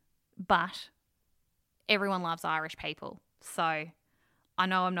 but everyone loves Irish people. So I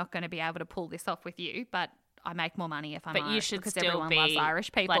know I'm not going to be able to pull this off with you, but I make more money if I'm But Irish you should because still everyone be loves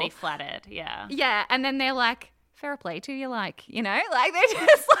Irish people. bloody flattered. Yeah. Yeah, and then they're like, fair play to you, like, like they're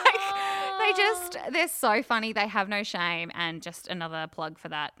just like, They're so funny. They have no shame. And just another plug for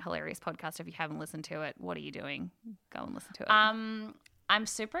that hilarious podcast. If you haven't listened to it, what are you doing? Go and listen to it. I'm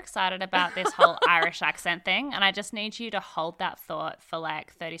super excited about this whole Irish accent thing, and I just need you to hold that thought for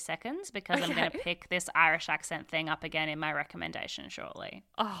like 30 seconds because I'm going to pick this Irish accent thing up again in my recommendation shortly.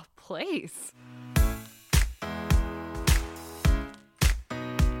 Oh, please.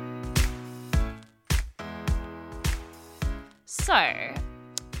 So,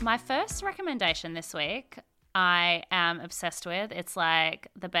 my first recommendation this week I am obsessed with. It's like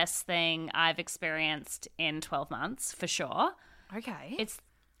the best thing I've experienced in 12 months for sure. Okay.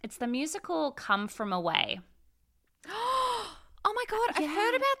 It's the musical Come From Away. Oh my God, I've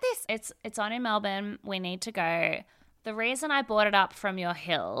heard about this. It's on in Melbourne. We need to go. The reason I brought it up from your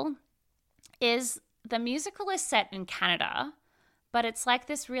hill is the musical is set in Canada, but it's like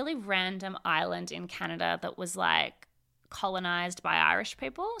this really random island in Canada that was like colonized by Irish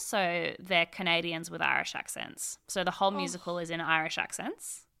people. So they're Canadians with Irish accents. So the whole musical is in Irish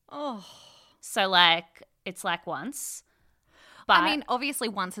accents. Oh. So like it's like Once. But I mean, obviously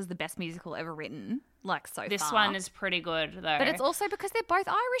Once is the best musical ever written, like so this far. one is pretty good though. But it's also because they're both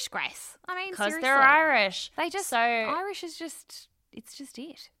Irish, Grace. I mean, because seriously. they're Irish. They just, so Irish is just, it's just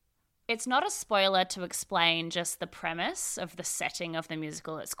it. it's not a spoiler to explain just the premise of the setting of the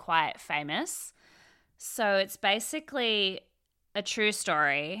musical. It's quite famous. So it's basically a true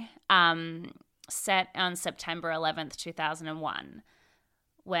story set on September 11th, 2001,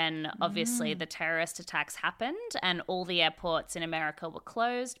 when obviously the terrorist attacks happened and all the airports in America were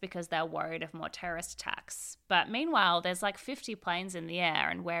closed because they're worried of more terrorist attacks. But meanwhile, there's like 50 planes in the air,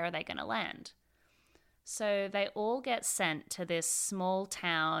 and where are they going to land? So they all get sent to this small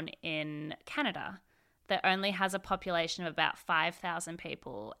town in Canada that only has a population of about 5,000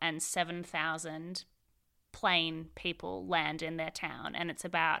 people, and 7,000 plain people land in their town. And it's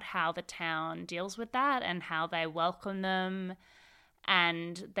about how the town deals with that and how they welcome them.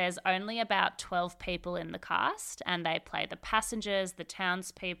 And there's only about 12 people in the cast, and they play the passengers, the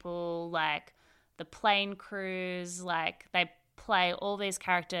townspeople, like the plane crews, like they play all these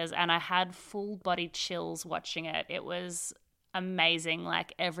characters, and I had full body chills watching it. It was amazing.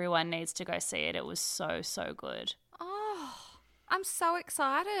 Like everyone needs to go see it. It was so, so good. Oh, I'm so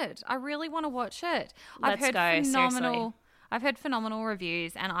excited. I really want to watch it. Let's go, seriously. I've heard phenomenal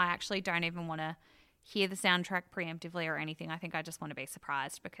reviews, and I actually don't even want to hear the soundtrack preemptively or anything. I think I just want to be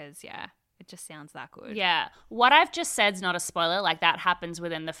surprised because, yeah, it just sounds that good. Yeah. What I've just said is not a spoiler. Like that happens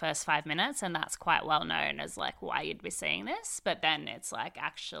within the first 5 minutes, and that's quite well known as like why you'd be seeing this. But then it's like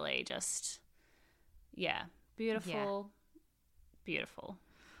actually just, yeah, beautiful, beautiful.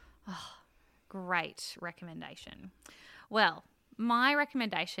 Oh, great recommendation. Well, my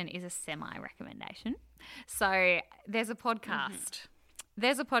recommendation is a semi-recommendation. So there's a podcast.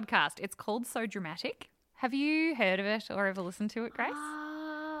 There's a podcast. It's called So Dramatic. Have you heard of it or ever listened to it, Grace?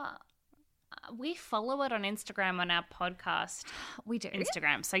 We follow it on Instagram on our podcast. We do.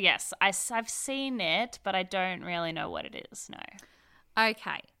 Instagram. So yes, I've seen it, but I don't really know what it is. No.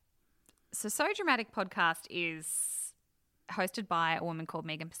 Okay. So Dramatic podcast is hosted by a woman called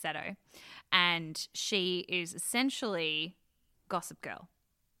Megan Passetto, and she is essentially Gossip Girl.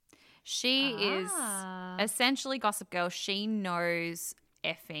 She is essentially Gossip Girl. She knows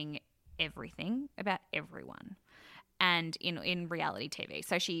effing everything about everyone, and in reality TV.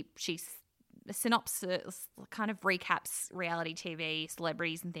 So she's synopsis kind of recaps reality TV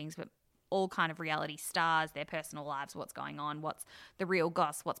celebrities and things, but all kind of reality stars, their personal lives, what's going on, what's the real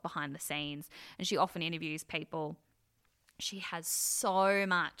goss, what's behind the scenes. And she often interviews people. She has so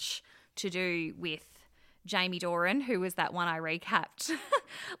much to do with Jamie Doran, who was that one I recapped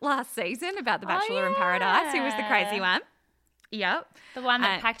last season about The Bachelor in Paradise, who was the crazy one. Yep. The one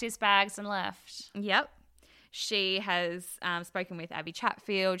that packed his bags and left. Yep. She has spoken with Abby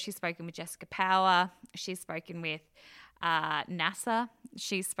Chatfield. She's spoken with Jessica Power. She's spoken with NASA.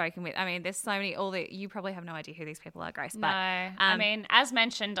 She's spoken with, I mean, there's so many, you probably have no idea who these people are, Grace. No. But, I mean, as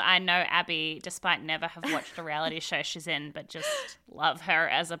mentioned, I know Abby, despite never have watched a reality show she's in, but just love her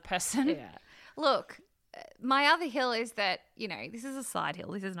as a person. Yeah. Look, my other hill is that, this is a side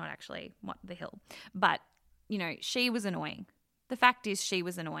hill. This is not actually the hill. But, she was annoying. The fact is she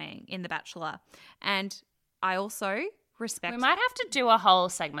was annoying in The Bachelor. And I also respect... We might have to do a whole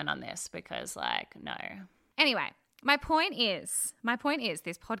segment on this because, no. Anyway, my point is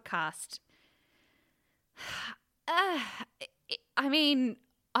this podcast... I mean,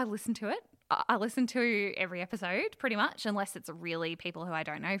 I listen to it. I listen to every episode pretty much, unless it's really people who I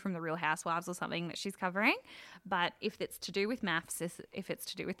don't know from The Real Housewives or something that she's covering. But if it's to do with maths, if it's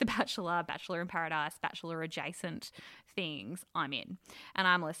to do with The Bachelor, Bachelor in Paradise, Bachelor adjacent things, I'm in and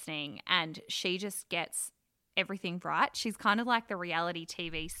I'm listening. And she just gets everything right. She's kind of like the reality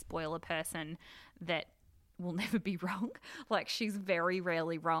TV spoiler person that will never be wrong. Like, she's very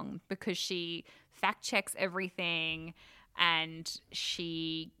rarely wrong because she fact checks everything, and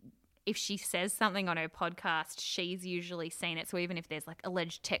if she says something on her podcast, she's usually seen it. So even if there's like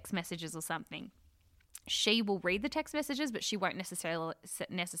alleged text messages or something, she will read the text messages, but she won't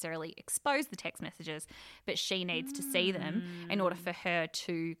necessarily expose the text messages, but she needs to see them in order for her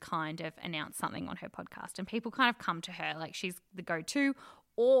to kind of announce something on her podcast. And people kind of come to her like she's the go-to,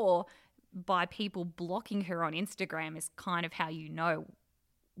 or by people blocking her on Instagram is kind of how you know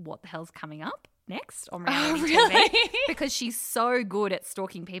what the hell's coming up next on reality TV, because she's so good at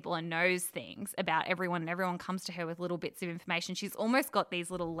stalking people and knows things about everyone, and everyone comes to her with little bits of information. She's almost got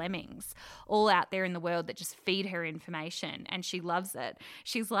these little lemmings all out there in the world that just feed her information, and she loves it.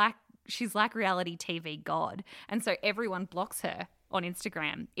 She's like reality TV God, and so everyone blocks her on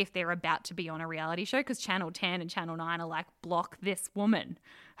Instagram if they're about to be on a reality show, because Channel 10 and Channel 9 are like, block this woman.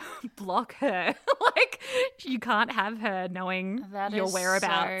 Block her. Like, you can't have her knowing your whereabouts.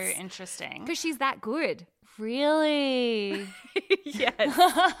 That is so interesting. Because she's that good. Really?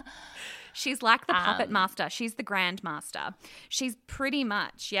 Yes. She's like the puppet master. She's the grand master. She's pretty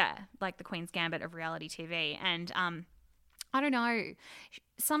much, like the Queen's Gambit of reality TV. And I don't know.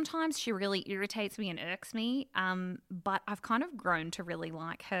 Sometimes she really irritates me and irks me, but I've kind of grown to really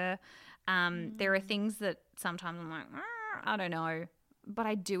like her. There are things that sometimes I'm like, I don't know, but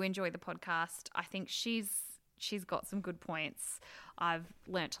I do enjoy the podcast. I think she's got some good points. I've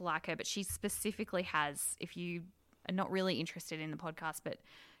learnt to like her, but she specifically has, if you are not really interested in the podcast, but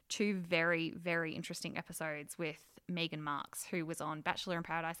 2 very, very interesting episodes with Megan Marks, who was on Bachelor in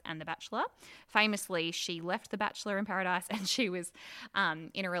Paradise and The Bachelor. Famously, she left The Bachelor in Paradise and she was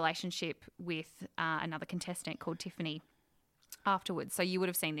in a relationship with another contestant called Tiffany afterwards. So you would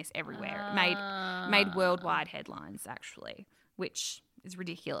have seen this everywhere. It made worldwide headlines, actually, which is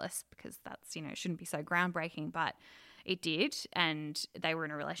ridiculous because that's, shouldn't be so groundbreaking, but it did, and they were in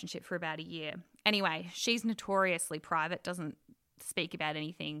a relationship for about a year. Anyway, she's notoriously private, doesn't speak about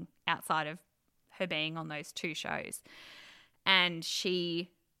anything outside of her being on those 2 shows. And she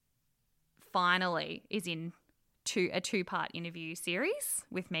finally is in a 2-part interview series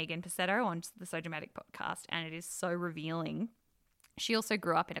with Megan Pacetto on the So Dramatic podcast, and it is so revealing. She also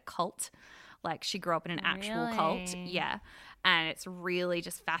grew up in a cult. Like, she grew up in an actual cult. Yeah. And it's really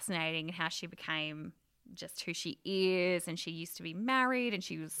just fascinating how she became just who she is. And she used to be married, and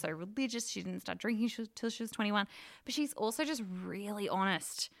she was so religious. She didn't start drinking till she was 21. But she's also just really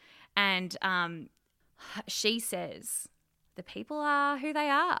honest. And she says the people are who they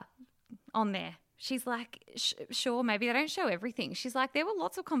are on there. She's like, sure, maybe they don't show everything. She's like, there were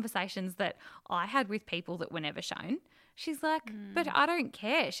lots of conversations that I had with people that were never shown. She's like, but I don't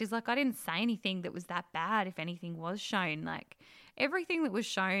care. She's like, I didn't say anything that was that bad if anything was shown. Like, everything that was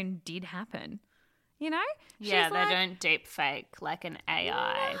shown did happen. Yeah, they don't deep fake like an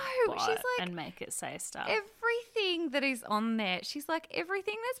AI bot and make it say stuff. Everything that is on there, she's like,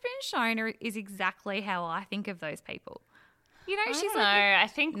 everything that's been shown is exactly how I think of those people. I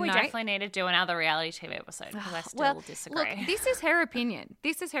think we definitely need to do another reality TV episode because I still disagree. Look, this is her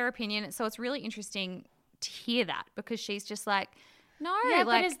opinion. So it's really interesting to hear that, because she's just like, no. Yeah,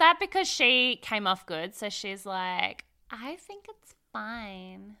 but is that because she came off good? So she's like, I think it's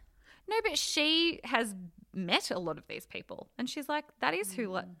fine. No, but she has met a lot of these people, and she's like, that is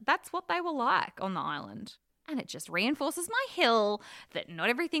that's what they were like on the island. And it just reinforces my hill that not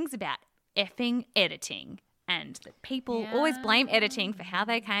everything's about effing editing, and that people always blame editing for how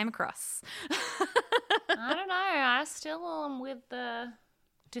they came across. I don't know. I still am with the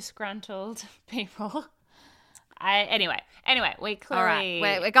disgruntled people. Anyway, we clearly... All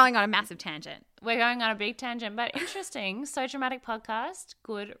right, we're going on a massive tangent. We're going on a big tangent, but interesting. So Dramatic podcast,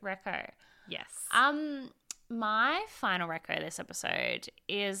 good reco. Yes. My final reco this episode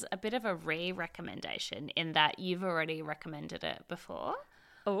is a bit of a re-recommendation in that you've already recommended it before.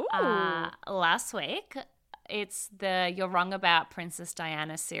 Oh. Last week. It's the You're Wrong About Princess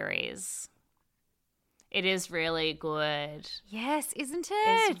Diana series. It is really good. Yes, isn't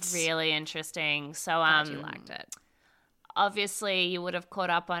it? It's really interesting. So glad you liked it. Obviously, you would have caught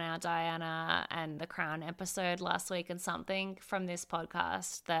up on our Diana and the Crown episode last week, and something from this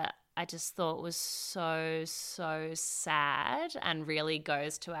podcast that I just thought was so, so sad and really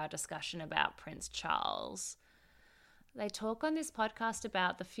goes to our discussion about Prince Charles. They talk on this podcast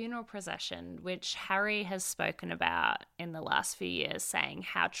about the funeral procession, which Harry has spoken about in the last few years, saying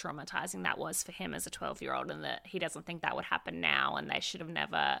how traumatizing that was for him as a 12-year-old and that he doesn't think that would happen now and they should have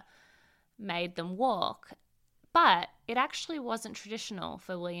never made them walk. But it actually wasn't traditional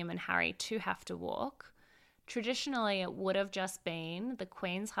for William and Harry to have to walk. Traditionally, it would have just been the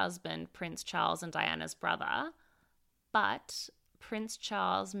Queen's husband, Prince Charles, and Diana's brother. But Prince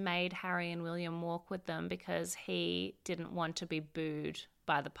Charles made Harry and William walk with them because he didn't want to be booed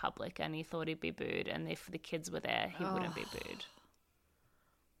by the public, and he thought he'd be booed, and if the kids were there, he wouldn't be booed.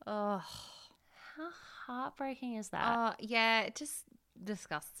 Oh, How heartbreaking is that? yeah, it just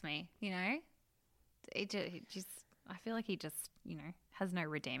disgusts me, you know? It just I feel like he just, you know, has no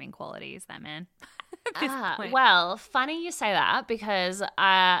redeeming qualities, that man. At this point. Well, funny you say that, because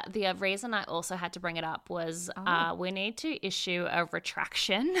the reason I also had to bring it up was we need to issue a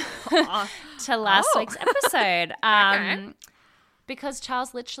retraction to last week's episode. Because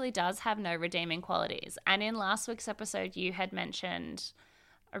Charles literally does have no redeeming qualities. And in last week's episode, you had mentioned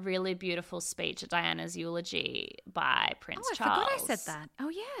a really beautiful speech at Diana's eulogy by Prince Charles. I forgot I said that. Oh,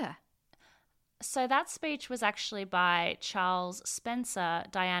 yeah. So that speech was actually by Charles Spencer,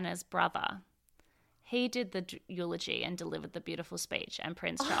 Diana's brother. He did the eulogy and delivered the beautiful speech, and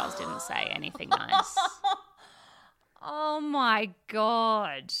Prince Charles didn't say anything nice. Oh, my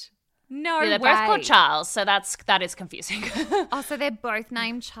God. No Yeah, they're way. both called Charles, so that is confusing. Oh, so they're both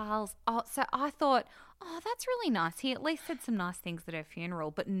named Charles. Oh, so I thought, oh, that's really nice. He at least said some nice things at her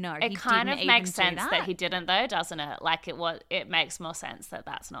funeral, but no, It he kind didn't of makes even do sense that he didn't, though, doesn't it? Like it makes more sense that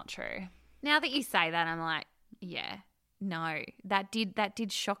that's not true. Now that you say that, I'm like, yeah, no, that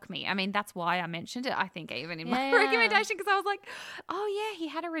did shock me. I mean, that's why I mentioned it, I think, even in my recommendation, because I was like, oh, yeah, he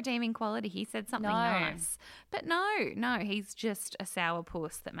had a redeeming quality. He said something nice. But no, he's just a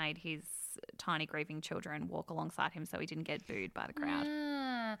sourpuss that made his tiny grieving children walk alongside him so he didn't get booed by the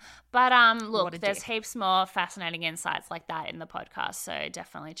crowd. But look, What a there's dick. heaps more fascinating insights like that in the podcast, so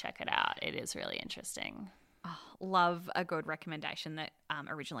definitely check it out. It is really interesting. Love a good recommendation that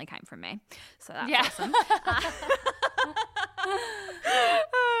originally came from me. So that's Yeah. awesome.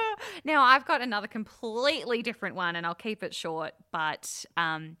 Now, I've got another completely different one, and I'll keep it short, but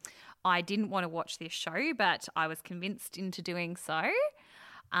I didn't want to watch this show, but I was convinced into doing so.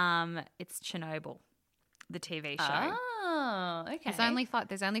 It's Chernobyl, the TV show. Oh, okay. There's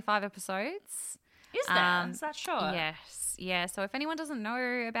only 5 episodes. Is there? Is that short? Yes. Yeah. So if anyone doesn't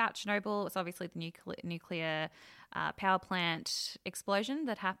know about Chernobyl, it's obviously the nuclear power plant explosion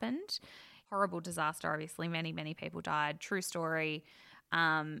that happened. Horrible disaster, obviously. Many, many people died. True story.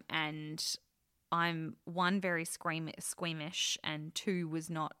 And I'm, 1, very squeamish, and 2, was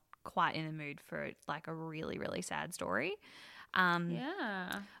not quite in the mood for like a really, really sad story.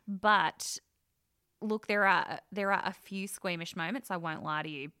 Yeah. But look, there are a few squeamish moments, I won't lie to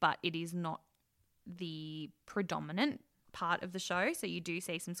you, but it is not the predominant part of the show. So you do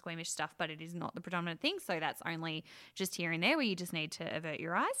see some squeamish stuff, but it is not the predominant thing. So that's only just here and there where you just need to avert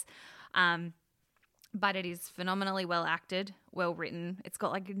your eyes. But it is phenomenally well acted, well written. It's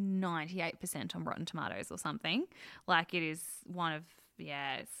got like 98% on Rotten Tomatoes or something. Like it is one of,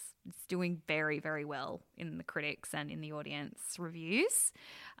 it's doing very, very well in the critics and in the audience reviews.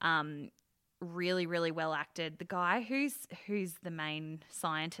 Really, really well acted. The guy who's the main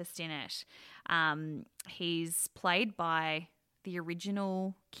scientist in it, he's played by the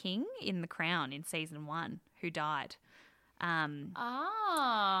original king in The Crown in season 1, who died. Okay.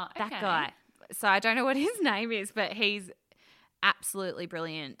 That guy. So I don't know what his name is, but he's absolutely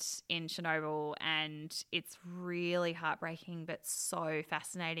brilliant in Chernobyl, and it's really heartbreaking but so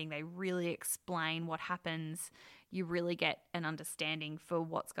fascinating. They really explain what happens. You really get an understanding for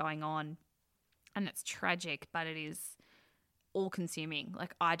what's going on, and it's tragic, but it is all-consuming.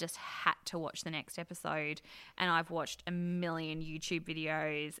 Like, I just had to watch the next episode, and I've watched a million YouTube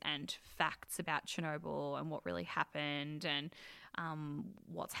videos and facts about Chernobyl and what really happened and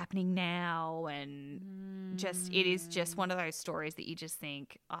what's happening now, and it is just one of those stories that you just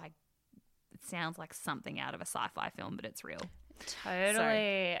think, it sounds like something out of a sci-fi film, but it's real.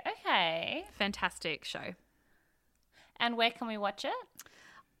 Totally. So, okay. fantastic show. And where can we watch it?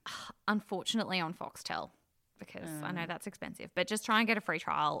 Unfortunately on Foxtel, because I know that's expensive, but just try and get a free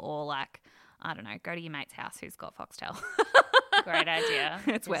trial, or like, I don't know, go to your mate's house who's got Foxtel. Great idea.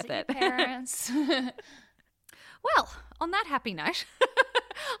 It's worth Visit it. your parents. Well, on that happy note,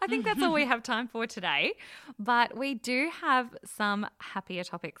 I think that's all we have time for today, but we do have some happier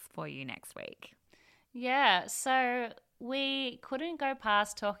topics for you next week. Yeah, so we couldn't go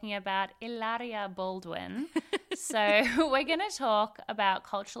past talking about Hilaria Baldwin. So we're going to talk about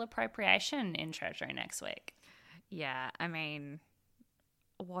cultural appropriation in Treasury next week. Yeah, I mean,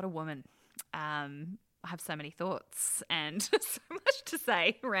 what a woman. I have so many thoughts and so much to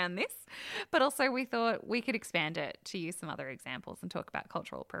say around this. But also we thought we could expand it to use some other examples and talk about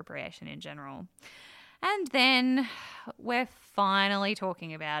cultural appropriation in general. And then we're finally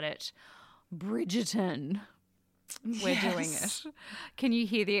talking about it. Bridgerton. We're doing it. Can you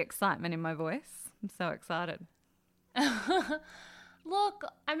hear the excitement in my voice? I'm so excited. Look,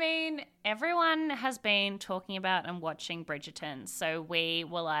 I mean, everyone has been talking about and watching Bridgerton. So we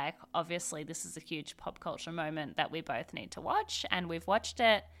were like, obviously, this is a huge pop culture moment that we both need to watch. And we've watched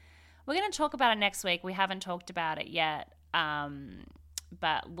it. We're going to talk about it next week. We haven't talked about it yet.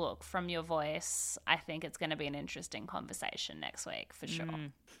 But look, from your voice, I think it's going to be an interesting conversation next week for sure.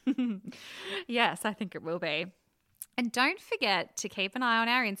 Yes, I think it will be. And don't forget to keep an eye on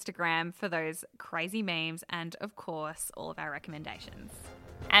our Instagram for those crazy memes and, of course, all of our recommendations.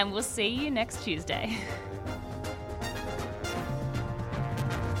 And we'll see you next Tuesday.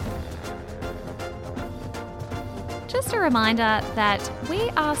 Just a reminder that we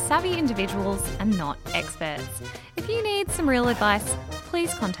are savvy individuals and not experts. If you need some real advice,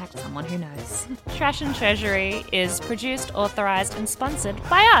 please contact someone who knows. Trash and Treasury is produced, authorised and sponsored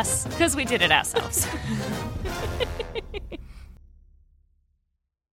by us because we did it ourselves.